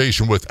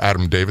conversation with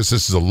Adam Davis.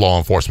 This is a Law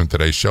Enforcement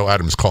Today show.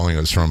 Adam's calling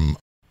us from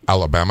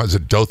Alabama. Is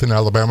it Dothan,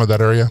 Alabama,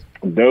 that area?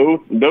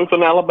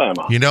 Dothan,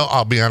 Alabama. You know,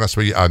 I'll be honest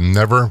with you, I've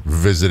never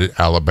visited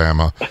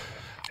Alabama.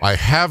 I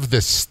have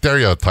this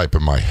stereotype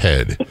in my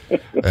head,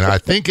 and I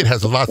think it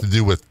has a lot to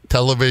do with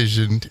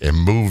television and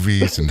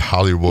movies and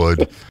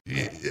Hollywood.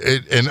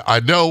 And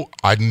I know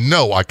I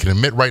can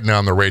admit right now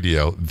on the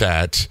radio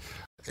that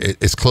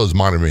it's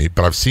closed-minded to me,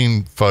 but I've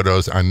seen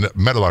photos. I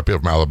met a lot of people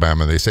from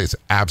Alabama, and they say it's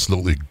an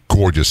absolutely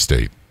gorgeous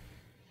state.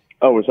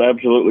 Oh, it's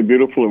absolutely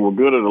beautiful, and we're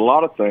good at a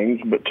lot of things,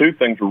 but 2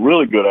 things we're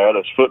really good at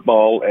is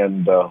football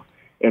and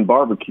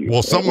barbecue.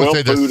 Well, some would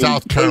say that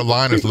South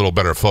Carolina is a little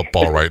better at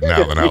football right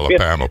now than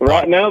Alabama.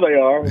 Right now they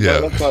are. Yeah.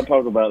 Let's not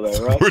talk about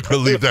that, right? We're going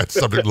to leave that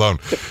subject alone.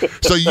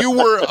 So you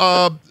were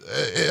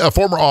a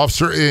former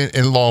officer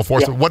in law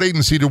enforcement. Yeah. What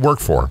agency did you work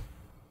for?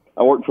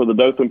 I worked for the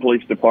Dothan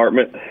Police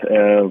Department,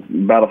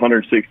 about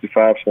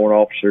 165 sworn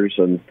officers,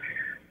 and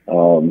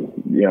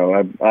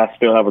I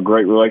still have a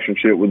great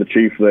relationship with the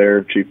chief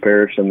there, Chief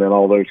Parrish, and then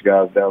all those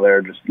guys down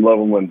there. Just love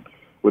them and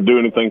would do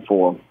anything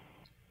for them.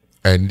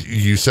 And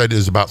you said it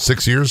was about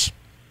 6 years?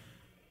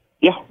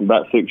 Yeah,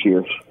 about 6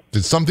 years.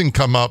 Did something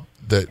come up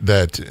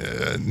that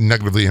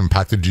negatively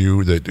impacted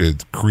you, that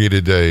it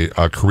created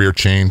a career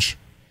change?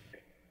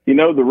 You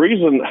know, the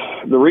reason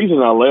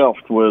I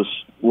left was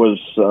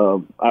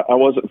I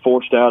wasn't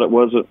forced out. It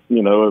wasn't,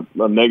 a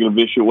negative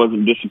issue. It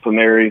wasn't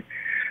disciplinary.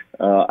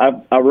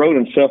 I wrote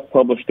and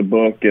self-published a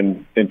book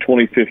in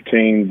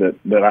 2015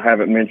 that I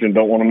haven't mentioned,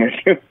 don't want to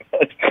mention.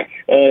 But,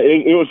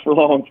 it was for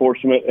law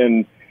enforcement,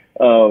 and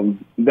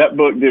that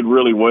book did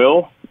really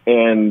well,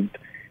 and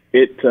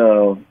it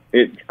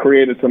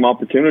created some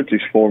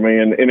opportunities for me,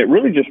 and it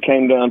really just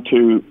came down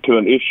to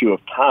an issue of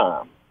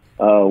time.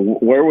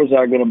 Where was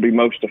I going to be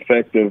most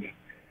effective?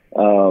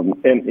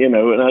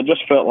 And I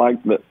just felt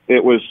like that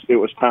it was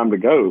time to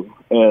go,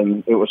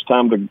 and it was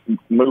time to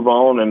move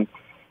on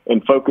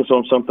and focus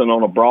on something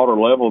on a broader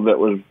level that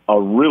was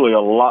really a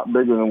lot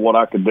bigger than what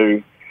I could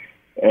do.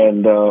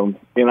 And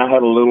I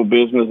had a little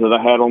business that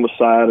I had on the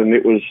side, and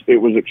it was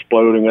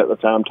exploding at the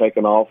time,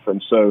 taking off.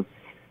 And so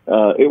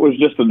it was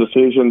just a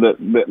decision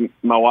that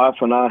my wife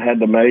and I had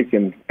to make.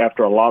 And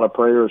after a lot of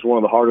prayer, it's one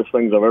of the hardest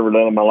things I've ever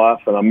done in my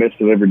life, and I miss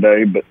it every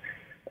day. But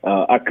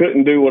I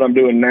couldn't do what I'm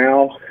doing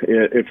now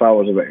if I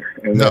was there.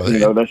 And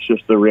that's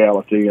just the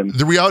reality. And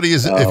the reality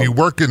is, if you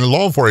work in a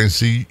law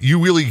enforcement,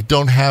 you really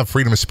don't have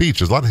freedom of speech.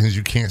 There's a lot of things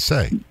you can't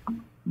say.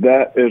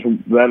 That is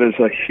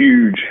a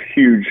huge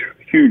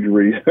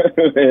reason.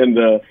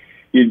 And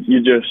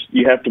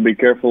you have to be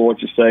careful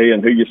what you say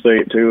and who you say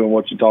it to and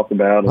what you talk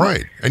about.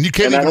 Right. And you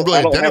can't even really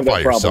identify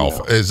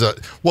yourself as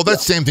that's the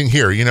same thing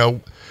here.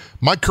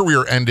 My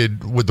career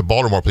ended with the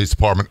Baltimore Police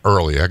Department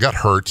early. I got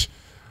hurt.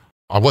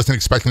 I wasn't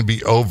expecting to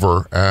be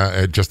over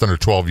at just under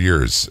 12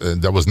 years.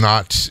 That was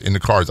not in the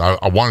cards.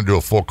 I wanted to do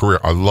a full career.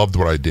 I loved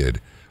what I did.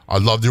 I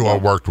loved who I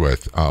worked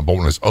with. But when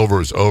it was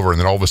over. And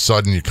then all of a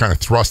sudden you kind of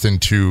thrust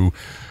into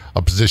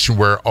a position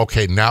where,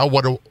 okay, now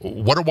what do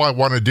I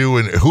want to do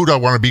and who do I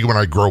want to be when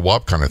I grow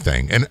up, kind of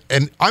thing. And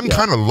I'm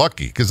kind of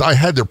lucky because I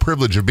had the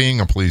privilege of being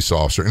a police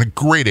officer in a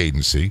great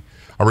agency.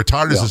 I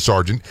retired as a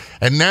sergeant,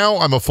 and now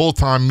I'm a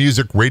full-time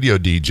music radio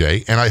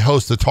DJ, and I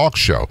host a talk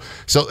show.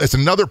 So it's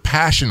another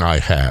passion I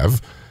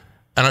have,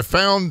 and I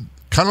found,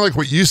 kind of like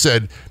what you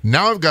said,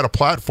 now I've got a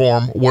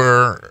platform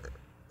where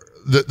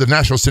the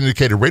National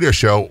Syndicated Radio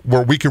Show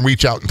where we can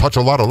reach out and touch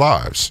a lot of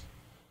lives.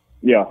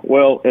 Yeah,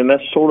 well, and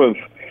that's sort of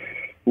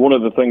one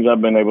of the things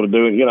I've been able to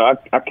do.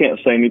 I can't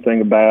say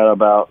anything bad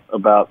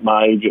about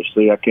my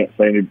agency. I can't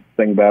say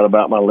anything bad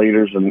about my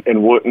leaders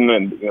and wouldn't.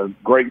 And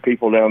great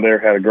people down there,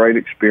 had a great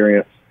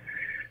experience.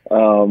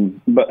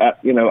 But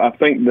I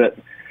think that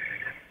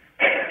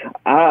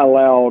I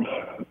allowed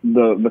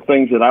the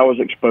things that I was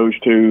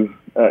exposed to,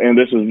 and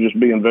this is just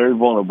being very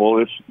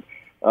vulnerable.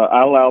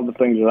 I allowed the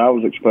things that I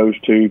was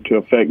exposed to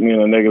affect me in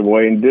a negative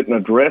way and didn't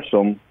address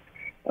them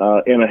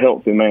in a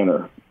healthy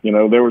manner.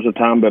 There was a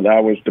time that I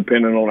was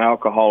dependent on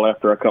alcohol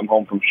after I come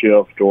home from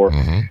shift, or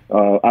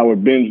I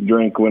would binge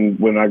drink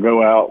when I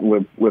go out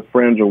with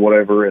friends or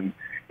whatever, and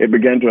it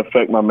began to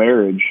affect my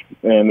marriage,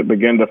 and it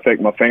began to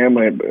affect my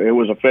family. It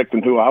was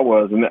affecting who I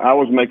was, and I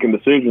was making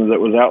decisions that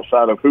was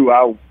outside of who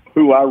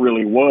I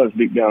really was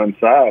deep down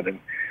inside,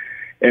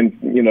 and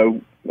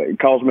it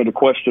caused me to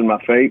question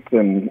my faith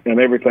and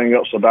everything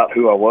else about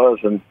who I was,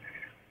 and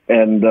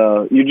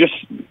you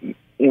just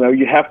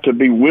you have to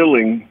be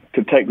willing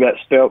to take that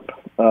step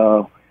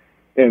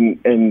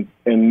and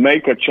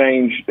make a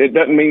change. It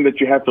doesn't mean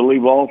that you have to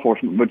leave law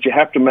enforcement, but you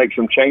have to make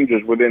some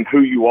changes within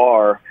who you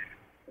are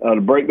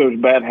to break those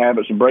bad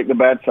habits and break the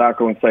bad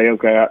cycle and say,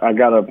 okay, I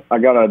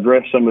gotta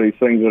address some of these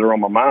things that are on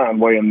my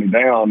mind, weighing me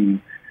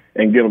down,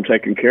 and get them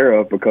taken care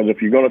of. Because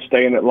if you're going to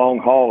stay in that long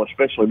haul,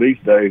 especially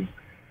these days,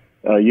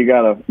 you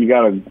gotta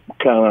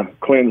kind of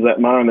cleanse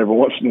that mind every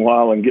once in a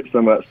while and get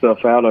some of that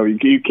stuff out of you.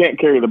 You can't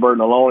carry the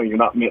burden alone, and you're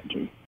not meant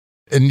to.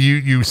 And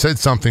you said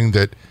something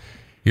that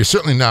you're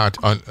certainly not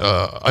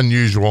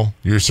unusual.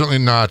 You're certainly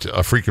not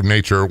a freak of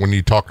nature when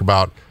you talk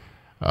about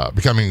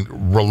becoming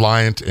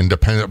reliant and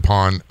dependent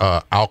upon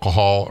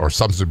alcohol or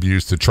substance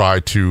abuse to try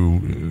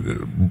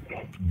to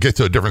get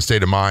to a different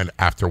state of mind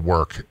after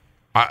work.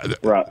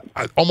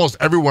 Almost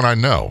everyone I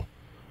know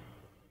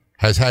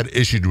has had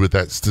issues with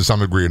that to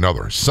some degree or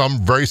another. Some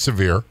very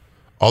severe,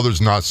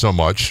 others not so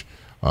much,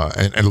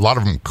 and a lot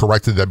of them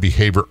corrected that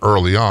behavior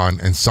early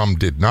on, and some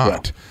did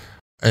not.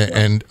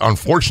 And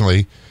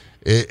unfortunately,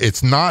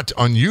 it's not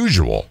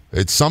unusual.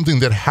 It's something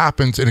that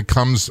happens, and it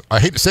comes, I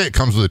hate to say it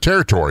comes with the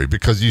territory,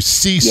 because you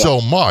see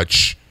so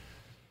much,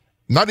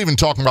 not even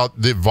talking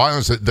about the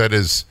violence that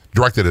is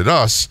directed at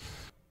us,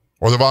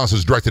 or the violence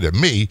that's directed at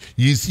me.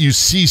 You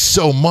see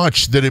so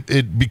much that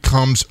it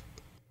becomes,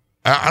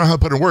 I don't know how to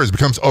put it in words, it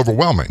becomes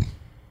overwhelming.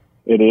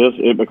 It is.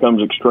 It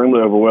becomes extremely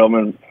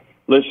overwhelming.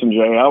 Listen,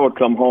 Jay, I would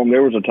come home.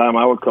 There was a time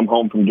I would come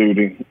home from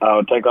duty. I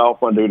would take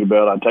off my duty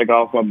belt. I'd take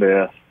off my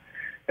vest.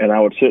 And I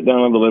would sit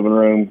down in the living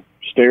room,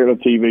 stare at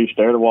the TV,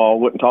 stare at the wall,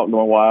 wouldn't talk to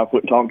my wife,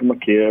 wouldn't talk to my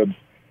kids.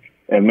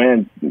 And,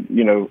 man,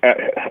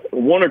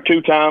 one or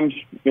two times,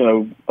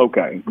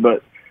 okay.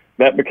 But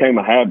that became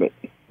a habit,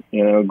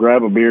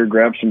 grab a beer,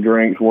 grab some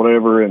drinks,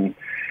 whatever. And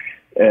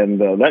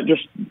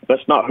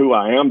that's not who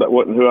I am. That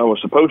wasn't who I was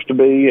supposed to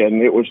be.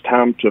 And it was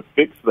time to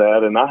fix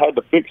that. And I had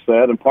to fix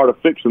that. And part of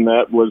fixing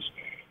that was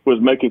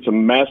making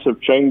some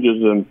massive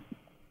changes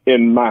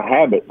in my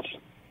habits.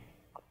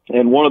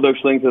 And one of those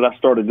things that I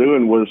started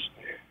doing was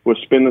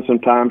spending some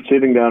time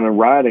sitting down and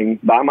writing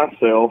by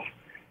myself,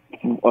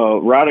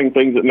 writing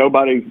things that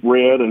nobody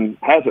read and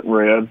hasn't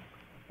read,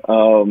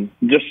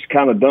 just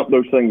kind of dump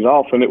those things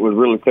off, and it was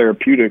really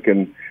therapeutic.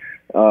 And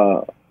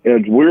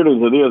as weird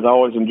as it is, I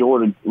always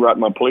enjoyed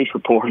writing my police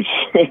reports.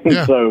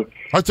 Yeah. So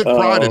I took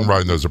pride in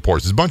writing those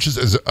reports. As much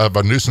as of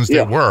a nuisance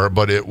they were,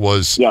 but it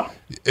was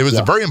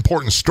a very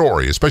important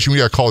story, especially when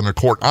you got called into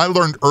court. I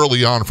learned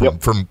early on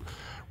from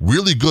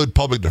really good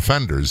public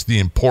defenders the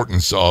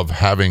importance of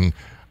having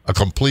a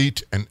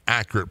complete and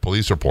accurate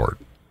police report.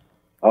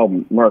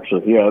 Oh,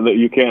 mercy. Yeah,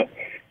 you can't,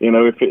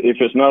 if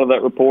it's not of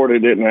that report, it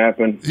didn't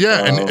happen.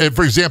 Yeah, and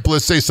for example,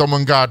 let's say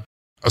someone got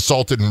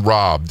assaulted and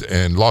robbed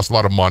and lost a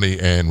lot of money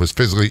and was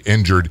physically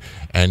injured,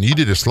 and you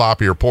did a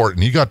sloppy report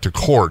and you got to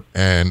court,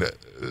 and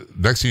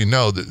next thing you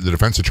know, the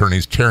defense attorney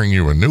is tearing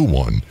you a new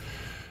one,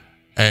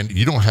 and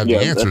you don't have the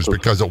answers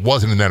because it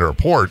wasn't in that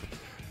report,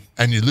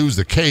 and you lose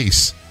the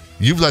case.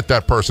 You've let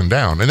that person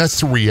down, and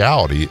that's the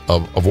reality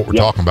of what we're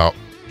talking about.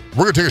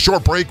 We're going to take a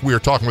short break. We are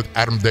talking with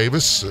Adam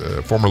Davis,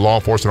 former law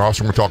enforcement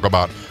officer. We're going to talk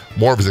about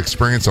more of his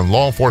experience in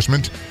law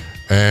enforcement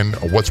and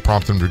what's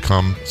prompted him to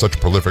become such a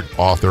prolific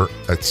author,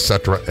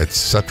 etc.,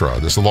 etc.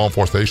 This is the Law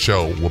Enforcement Today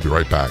Show. We'll be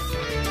right back.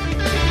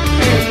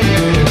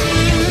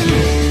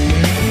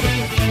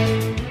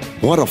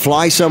 Want to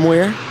fly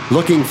somewhere?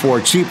 Looking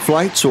for cheap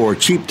flights or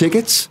cheap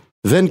tickets?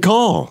 Then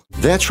call.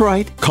 That's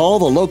right. Call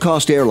the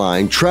low-cost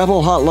airline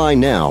travel hotline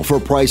now for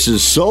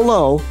prices so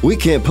low we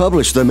can't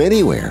publish them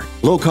anywhere.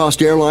 Low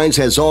Cost Airlines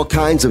has all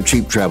kinds of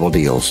cheap travel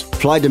deals.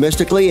 Fly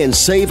domestically and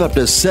save up to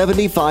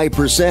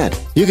 75%.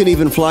 You can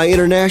even fly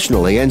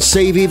internationally and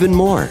save even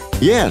more.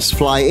 Yes,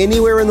 fly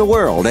anywhere in the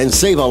world and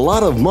save a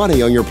lot of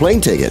money on your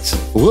plane tickets.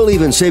 We'll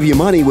even save you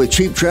money with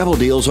cheap travel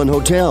deals on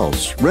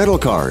hotels, rental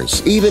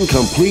cars, even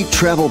complete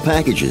travel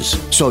packages.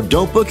 So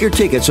don't book your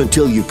tickets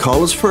until you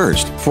call us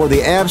first for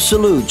the absolute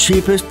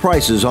cheapest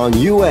prices on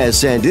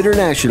U.S. and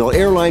international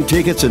airline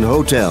tickets and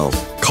hotels.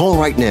 Call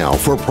right now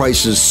for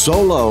prices so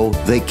low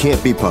they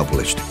can't be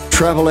published.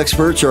 Travel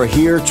experts are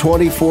here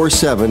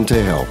 24/7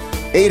 to help.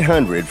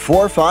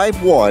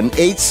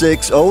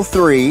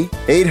 800-451-8603.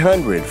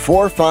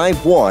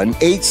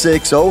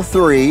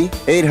 800-451-8603.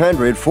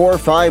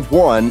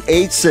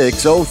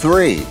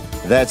 800-451-8603.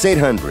 That's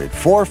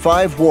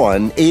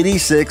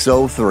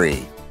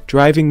 800-451-8603.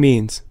 Driving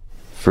means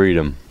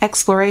freedom,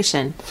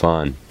 exploration,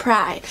 fun,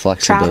 pride,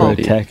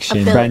 flexibility,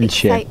 protection,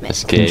 friendship,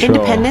 escape,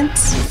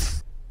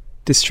 independence.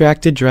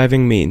 Distracted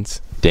driving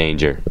means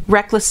danger,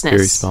 recklessness,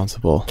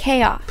 irresponsible,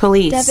 chaos,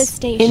 police,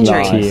 devastation,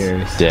 injury,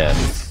 tears,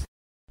 death.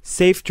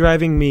 Safe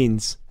driving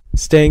means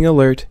staying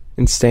alert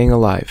and staying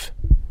alive.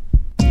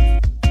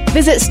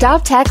 Visit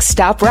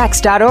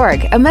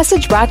StopTextStopWrecks.org, a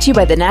message brought to you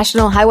by the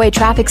National Highway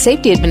Traffic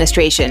Safety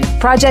Administration,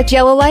 Project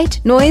Yellow Light,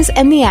 Noise,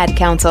 and the Ad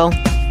Council.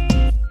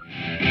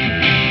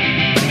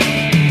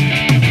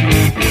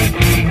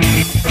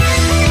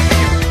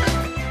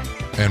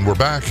 And we're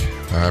back.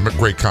 A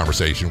great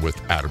conversation with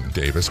Adam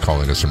Davis,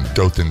 calling us from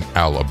Dothan,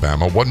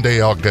 Alabama. One day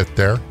I'll get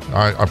there.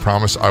 I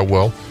promise I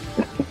will.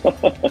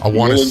 I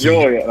want to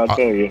enjoy it, I'll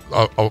tell you.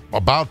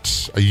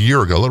 About a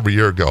little over a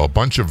year ago, a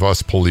bunch of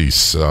us police,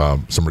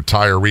 some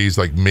retirees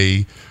like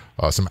me,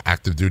 some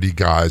active duty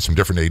guys from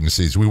different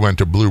agencies, we went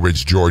to Blue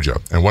Ridge, Georgia,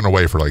 and went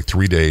away for like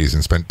 3 days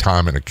and spent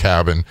time in a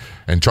cabin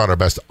and tried our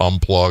best to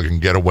unplug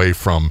and get away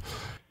from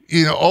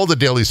all the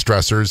daily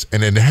stressors,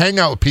 and then hang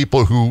out with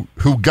people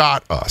who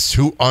got us,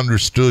 who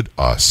understood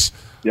us.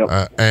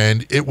 Yep.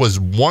 And it was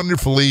a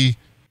wonderful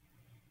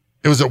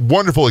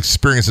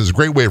experience. It was a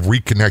great way of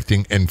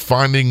reconnecting and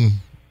finding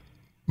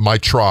my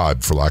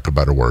tribe, for lack of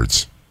better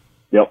words.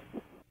 Yep.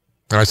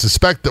 And I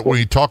suspect that when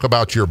you talk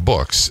about your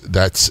books,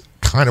 that's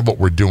kind of what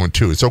we're doing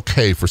too. It's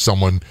okay for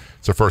someone,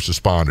 as a first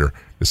responder,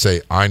 to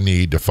say, I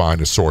need to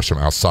find a source from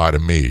outside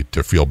of me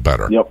to feel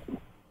better. Yep.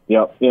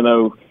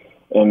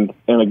 And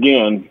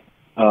again,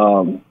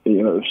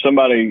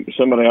 somebody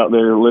out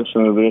there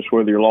listening to this,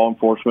 whether you're law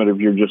enforcement, if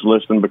you're just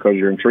listening because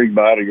you're intrigued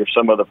by it, or you're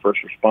some other first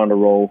responder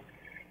role,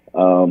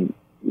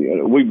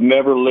 we've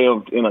never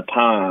lived in a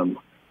time,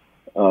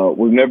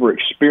 we've never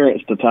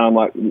experienced a time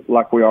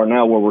like we are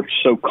now, where we're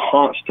so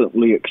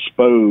constantly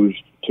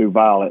exposed to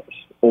violence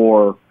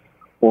or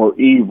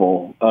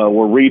evil.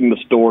 We're reading the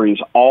stories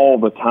all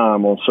the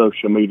time on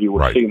social media.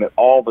 We're seeing it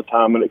all the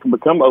time, and it can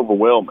become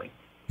overwhelming.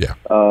 Yeah.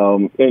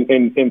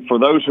 And for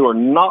those who are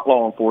not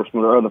law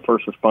enforcement or other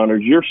first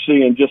responders, you're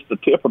seeing just the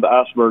tip of the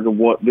iceberg of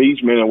what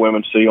these men and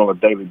women see on a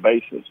daily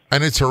basis.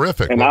 And it's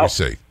horrific what we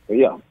see.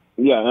 Yeah.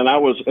 Yeah. And I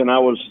was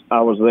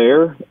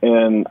there,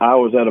 and I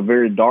was at a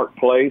very dark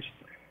place.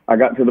 I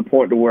got to the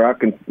point to where I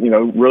can,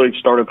 really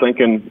started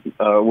thinking,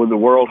 would the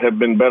world have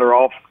been better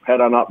off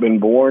had I not been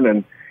born?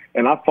 And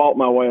I fought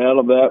my way out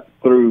of that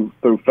through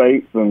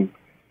faith and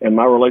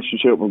my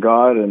relationship with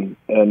God. And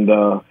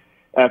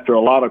after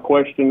a lot of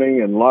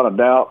questioning and a lot of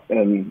doubt,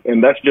 and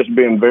that's just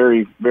being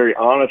very, very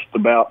honest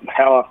about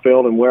how I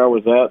felt and where I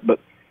was at. But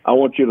I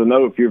want you to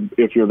know, if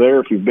you're there,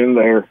 if you've been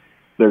there,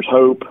 there's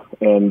hope,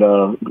 and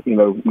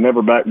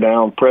never back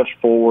down, press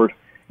forward,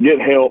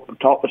 get help,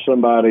 talk to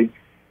somebody,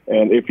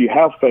 and if you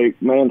have faith,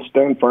 man,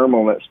 stand firm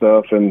on that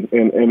stuff, and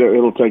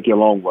it'll take you a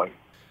long way.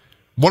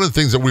 One of the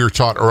things that we were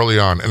taught early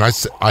on, and I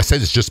say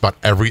this just about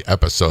every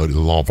episode of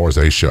the Law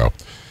Enforcement Today Show,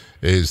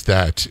 is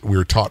that we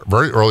were taught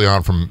very early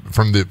on from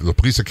the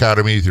police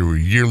academy through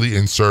yearly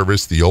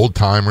in-service, the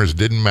old-timers,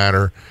 didn't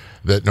matter,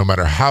 that no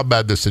matter how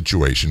bad the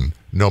situation,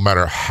 no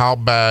matter how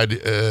bad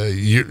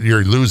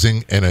you're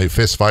losing in a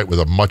fist fight with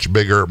a much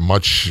bigger,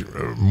 much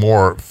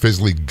more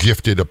physically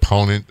gifted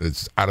opponent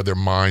that's out of their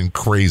mind,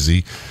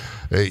 crazy,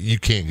 you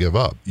can't give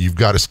up. You've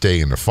got to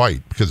stay in the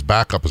fight because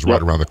backup is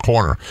right around the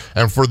corner.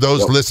 And for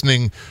those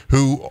listening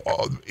who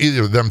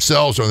either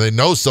themselves or they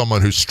know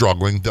someone who's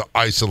struggling, the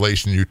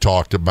isolation you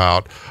talked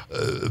about,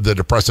 the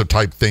depressive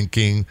type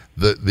thinking,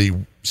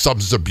 the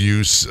substance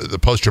abuse, the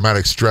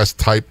post-traumatic stress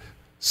type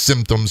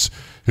symptoms,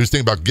 who's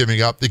thinking about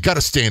giving up, they got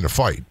to stay in the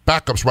fight.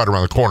 Backup's right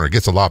around the corner. It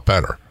gets a lot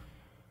better.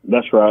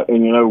 That's right.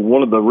 And,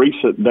 one of the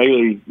recent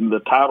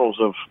the titles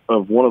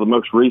of one of the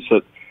most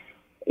recent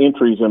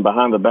entries in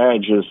Behind the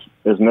Badge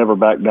is Never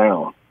Back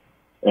Down.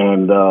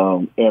 And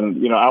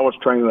I was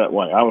trained that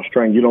way. I was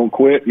trained, you don't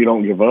quit, you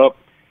don't give up.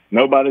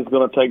 Nobody's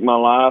going to take my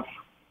life,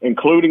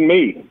 including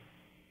me,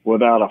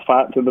 without a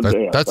fight to the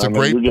death. That's a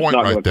great point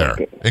right there,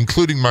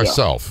 including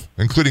myself,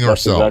 including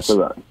ourselves.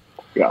 Exactly right.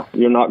 Yeah,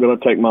 you're not going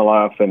to take my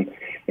life, and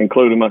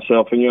including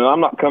myself. And, I'm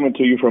not coming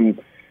to you from,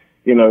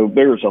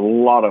 there's a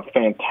lot of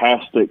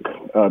fantastic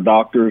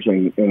doctors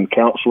and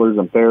counselors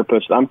and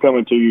therapists. I'm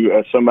coming to you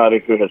as somebody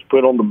who has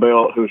put on the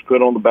belt, who's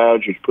put on the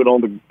badge, who's put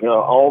on the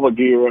all the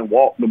gear and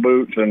walked the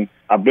boots, and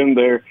I've been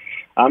there.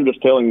 I'm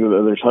just telling you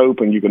that there's hope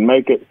and you can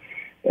make it.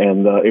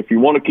 And if you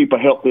want to keep a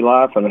healthy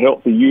life and a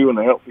healthy you and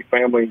a healthy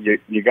family,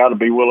 you got to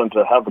be willing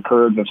to have the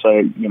courage and say,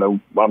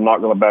 I'm not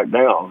going to back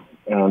down.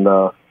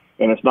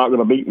 And it's not going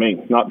to beat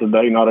me. Not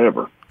today, not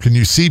ever. Can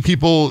you see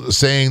people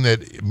saying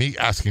that me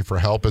asking for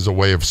help is a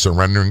way of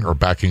surrendering or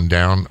backing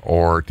down,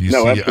 or do you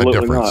see a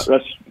difference?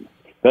 Not.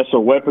 That's a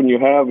weapon you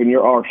have in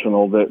your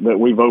arsenal that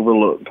we've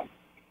overlooked.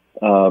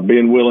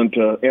 Being willing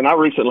to, and I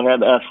recently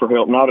had to ask for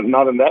help, not in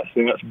that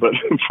sense, but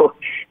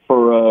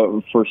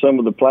for some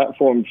of the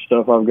platform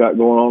stuff I've got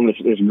going on,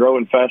 it's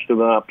growing faster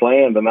than I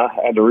planned, and I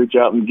had to reach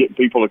out and get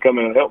people to come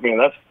in and help me,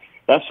 and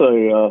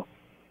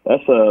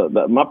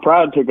my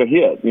pride took a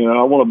hit.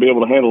 I want to be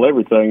able to handle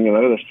everything.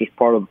 That's just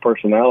part of the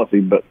personality.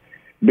 But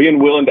being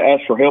willing to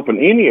ask for help in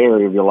any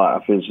area of your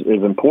life is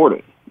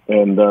important.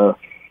 And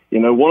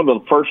one of the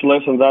first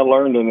lessons I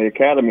learned in the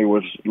academy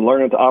was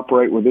learning to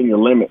operate within your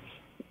limits.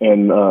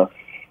 And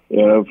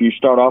if you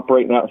start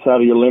operating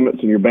outside of your limits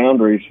and your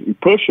boundaries, you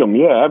push them.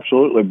 Yeah,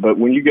 absolutely. But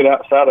when you get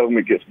outside of them,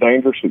 it gets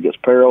dangerous. It gets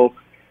peril,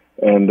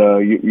 and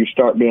you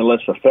start being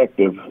less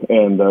effective,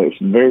 and it's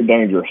very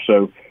dangerous.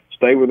 So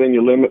stay within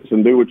your limits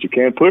and do what you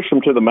can. Push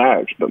them to the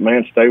max, but,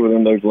 man, stay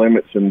within those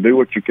limits and do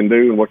what you can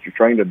do and what you're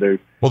trained to do.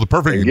 Well, the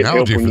perfect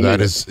analogy for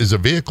that is a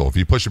vehicle. If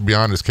you push it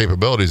beyond its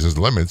capabilities, its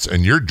limits,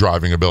 and your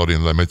driving ability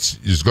and limits,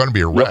 there's going to be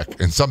a wreck,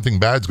 and something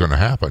bad's going to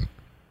happen.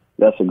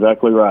 That's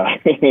exactly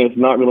right. It's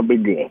not going to be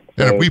good.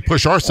 And if we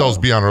push ourselves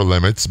beyond our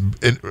limits,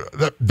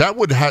 that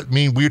would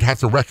mean we'd have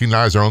to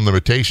recognize our own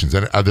limitations.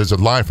 And there's a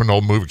line from an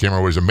old movie came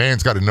out where a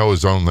man's got to know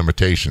his own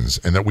limitations,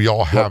 and that we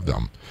all have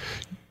them.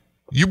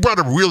 You brought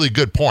up a really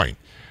good point,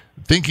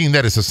 thinking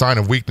that it's a sign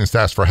of weakness to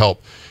ask for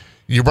help.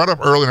 You brought up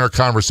earlier in our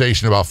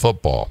conversation about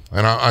football,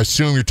 and I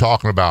assume you're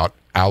talking about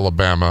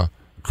Alabama,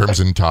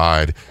 Crimson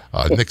Tide,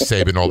 Nick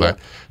Saban, all that.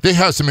 They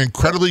have some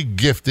incredibly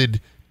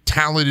gifted,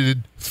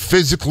 talented,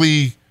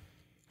 physically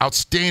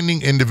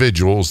outstanding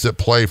individuals that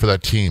play for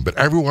that team, but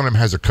every one of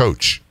them has a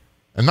coach.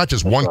 And not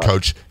just one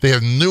coach, they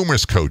have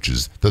numerous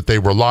coaches that they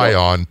rely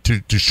on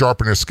to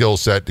sharpen their skill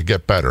set to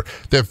get better.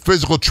 They have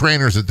physical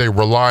trainers that they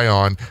rely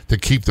on to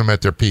keep them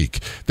at their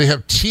peak. They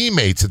have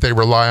teammates that they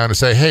rely on to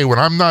say, hey, when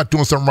I'm not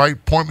doing something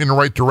right, point me in the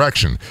right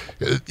direction.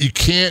 You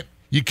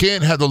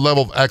can't have the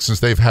level of excellence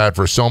they've had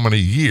for so many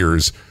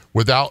years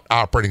without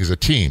operating as a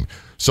team.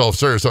 So if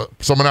there's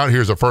someone out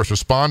here is a first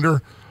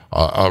responder,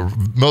 a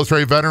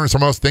military veteran,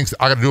 someone else thinks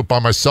I got to do it by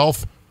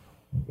myself,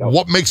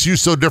 what makes you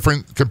so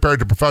different compared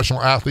to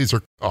professional athletes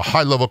or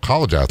high-level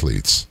college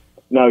athletes?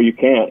 No, you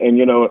can't. And,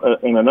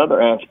 and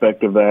another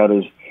aspect of that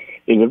is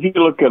if you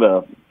look at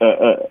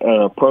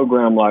a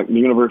program like the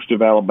University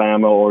of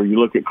Alabama, or you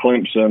look at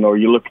Clemson, or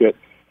you look at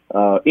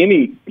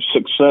any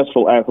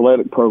successful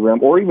athletic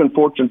program, or even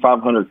Fortune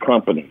 500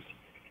 companies,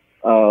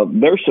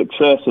 their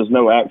success is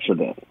no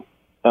accident.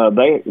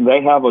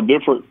 They have a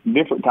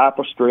different type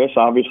of stress,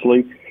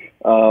 obviously,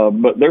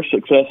 but their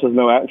success is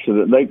no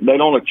accident. They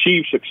don't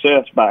achieve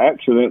success by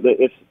accident.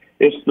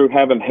 It's through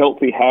having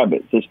healthy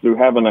habits. It's through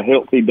having a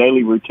healthy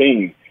daily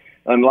routine.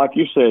 And like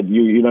you said,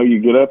 you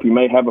get up, you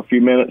may have a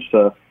few minutes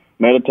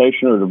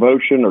meditation or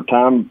devotion or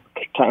time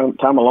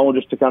alone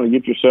just to kind of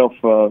get yourself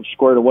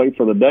squared away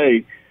for the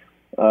day,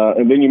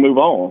 and then you move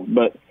on.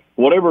 But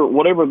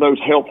whatever those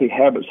healthy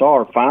habits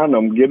are, find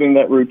them, get in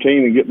that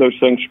routine, and get those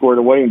things squared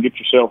away, and get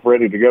yourself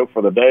ready to go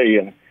for the day.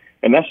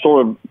 And that's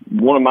sort of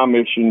one of my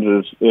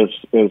missions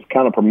is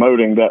kind of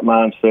promoting that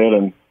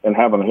mindset and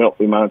having a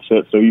healthy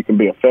mindset so you can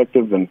be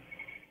effective. And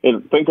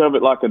think of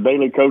it like a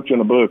daily coach in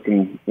a book,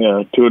 and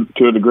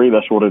to a degree,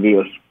 that's what it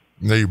is.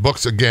 Now, your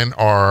books again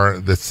are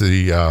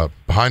the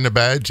Behind the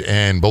Badge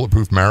and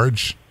Bulletproof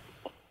Marriage.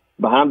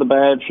 Behind the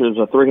Badge is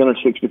a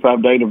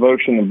 365-day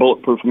devotion, and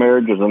Bulletproof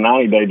Marriage is a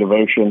 90-day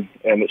devotion,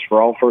 and it's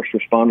for all first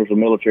responders and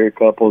military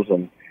couples.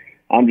 And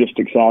I'm just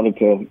excited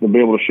to be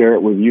able to share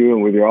it with you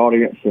and with your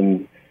audience,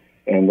 and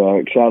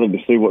excited to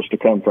see what's to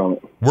come from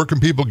it. Where can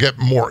people get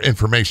more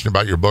information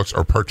about your books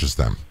or purchase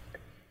them?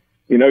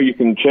 You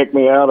can check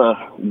me out.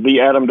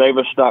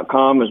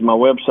 TheAdamDavis.com is my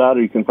website,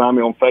 or you can find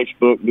me on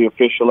Facebook, The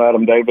Official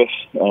Adam Davis.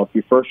 If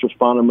you're first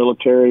responder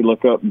military,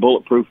 look up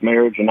Bulletproof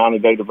Marriage, a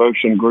 90-day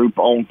devotion group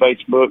on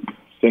Facebook.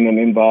 Send an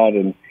invite,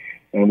 and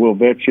we'll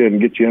vet you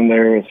and get you in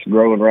there. It's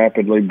growing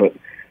rapidly, but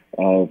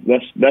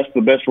that's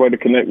the best way to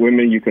connect with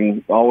me. You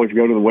can always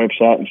go to the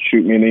website and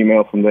shoot me an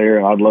email from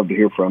there. I'd love to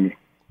hear from you.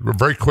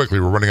 Very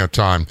quickly, we're running out of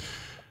time.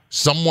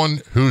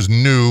 Someone who's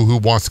new, who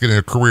wants to get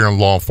a career in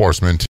law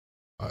enforcement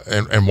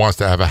and wants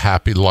to have a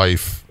happy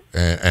life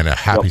and a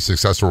happy,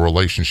 successful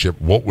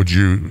relationship, what would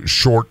your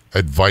short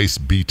advice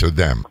be to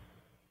them?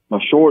 My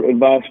short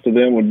advice to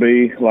them would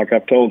be, like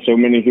I've told so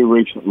many here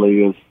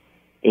recently,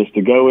 is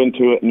to go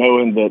into it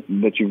knowing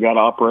that you've got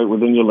to operate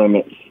within your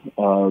limits.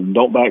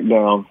 Don't back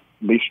down.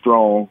 Be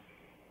strong,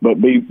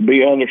 but go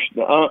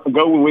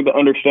with the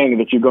understanding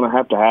that you're going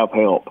to have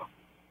help.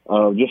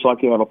 Just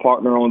like you have a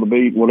partner on the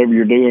beat, whatever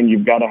you're doing,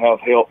 you've got to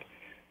have help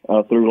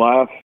through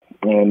life,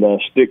 and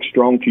stick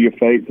strong to your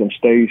faith and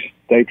stay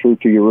true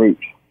to your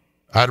roots.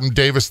 Adam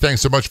Davis,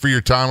 thanks so much for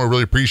your time. I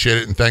really appreciate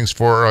it, and thanks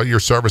for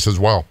your service as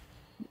well.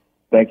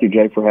 Thank you,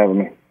 Jay, for having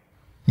me.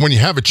 When you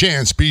have a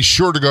chance, be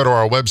sure to go to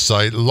our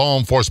website,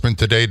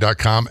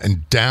 lawenforcementtoday.com,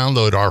 and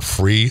download our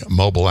free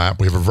mobile app.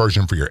 We have a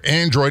version for your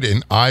Android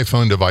and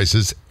iPhone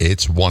devices.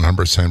 It's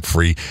 100%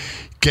 free.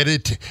 Get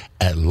it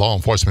at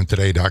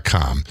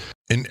lawenforcementtoday.com.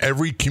 In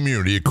every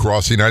community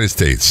across the United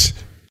States,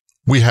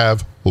 we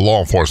have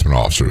law enforcement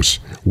officers.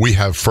 We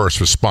have first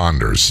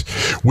responders.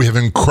 We have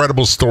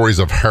incredible stories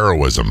of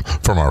heroism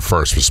from our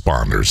first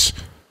responders.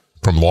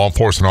 From law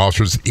enforcement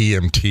officers,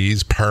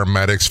 EMTs,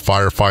 paramedics,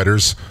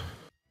 firefighters.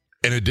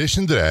 In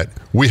addition to that,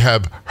 we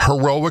have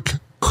heroic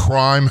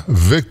crime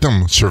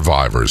victim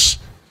survivors.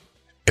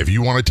 If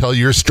you want to tell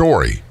your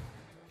story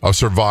of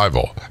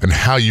survival and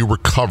how you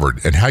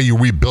recovered and how you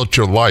rebuilt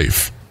your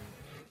life,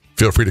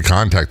 feel free to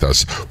contact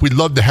us. We'd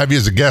love to have you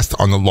as a guest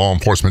on the Law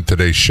Enforcement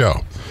Today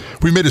show.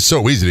 We made it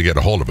so easy to get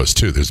a hold of us,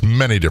 too. There's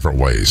many different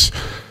ways.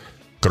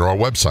 Go to our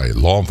website,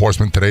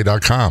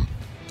 lawenforcementtoday.com.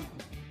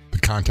 The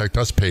Contact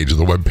Us page of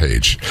the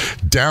webpage.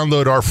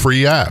 Download our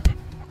free app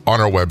on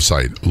our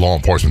website,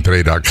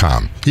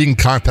 lawenforcementtoday.com. You can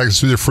contact us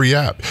through the free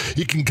app.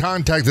 You can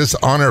contact us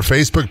on our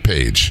Facebook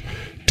page,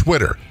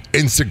 Twitter,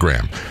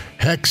 Instagram.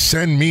 Heck,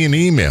 send me an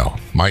email.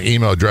 My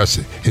email address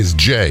is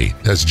Jay,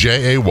 that's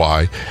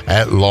J-A-Y,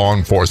 at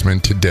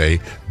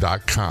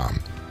lawenforcementtoday.com.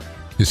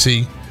 You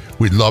see,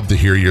 we'd love to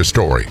hear your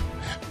story.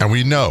 And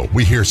we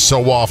hear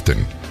so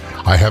often,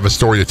 I have a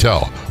story to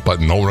tell, but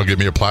no one will give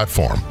me a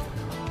platform.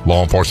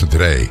 Law Enforcement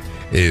Today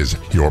is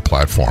your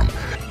platform.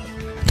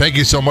 Thank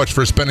you so much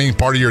for spending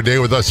part of your day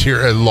with us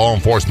here at Law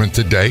Enforcement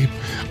Today.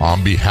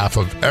 On behalf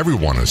of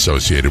everyone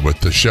associated with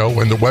the show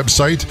and the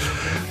website,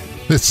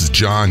 this is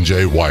John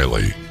J.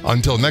 Wiley.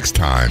 Until next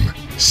time,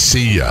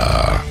 see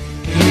ya.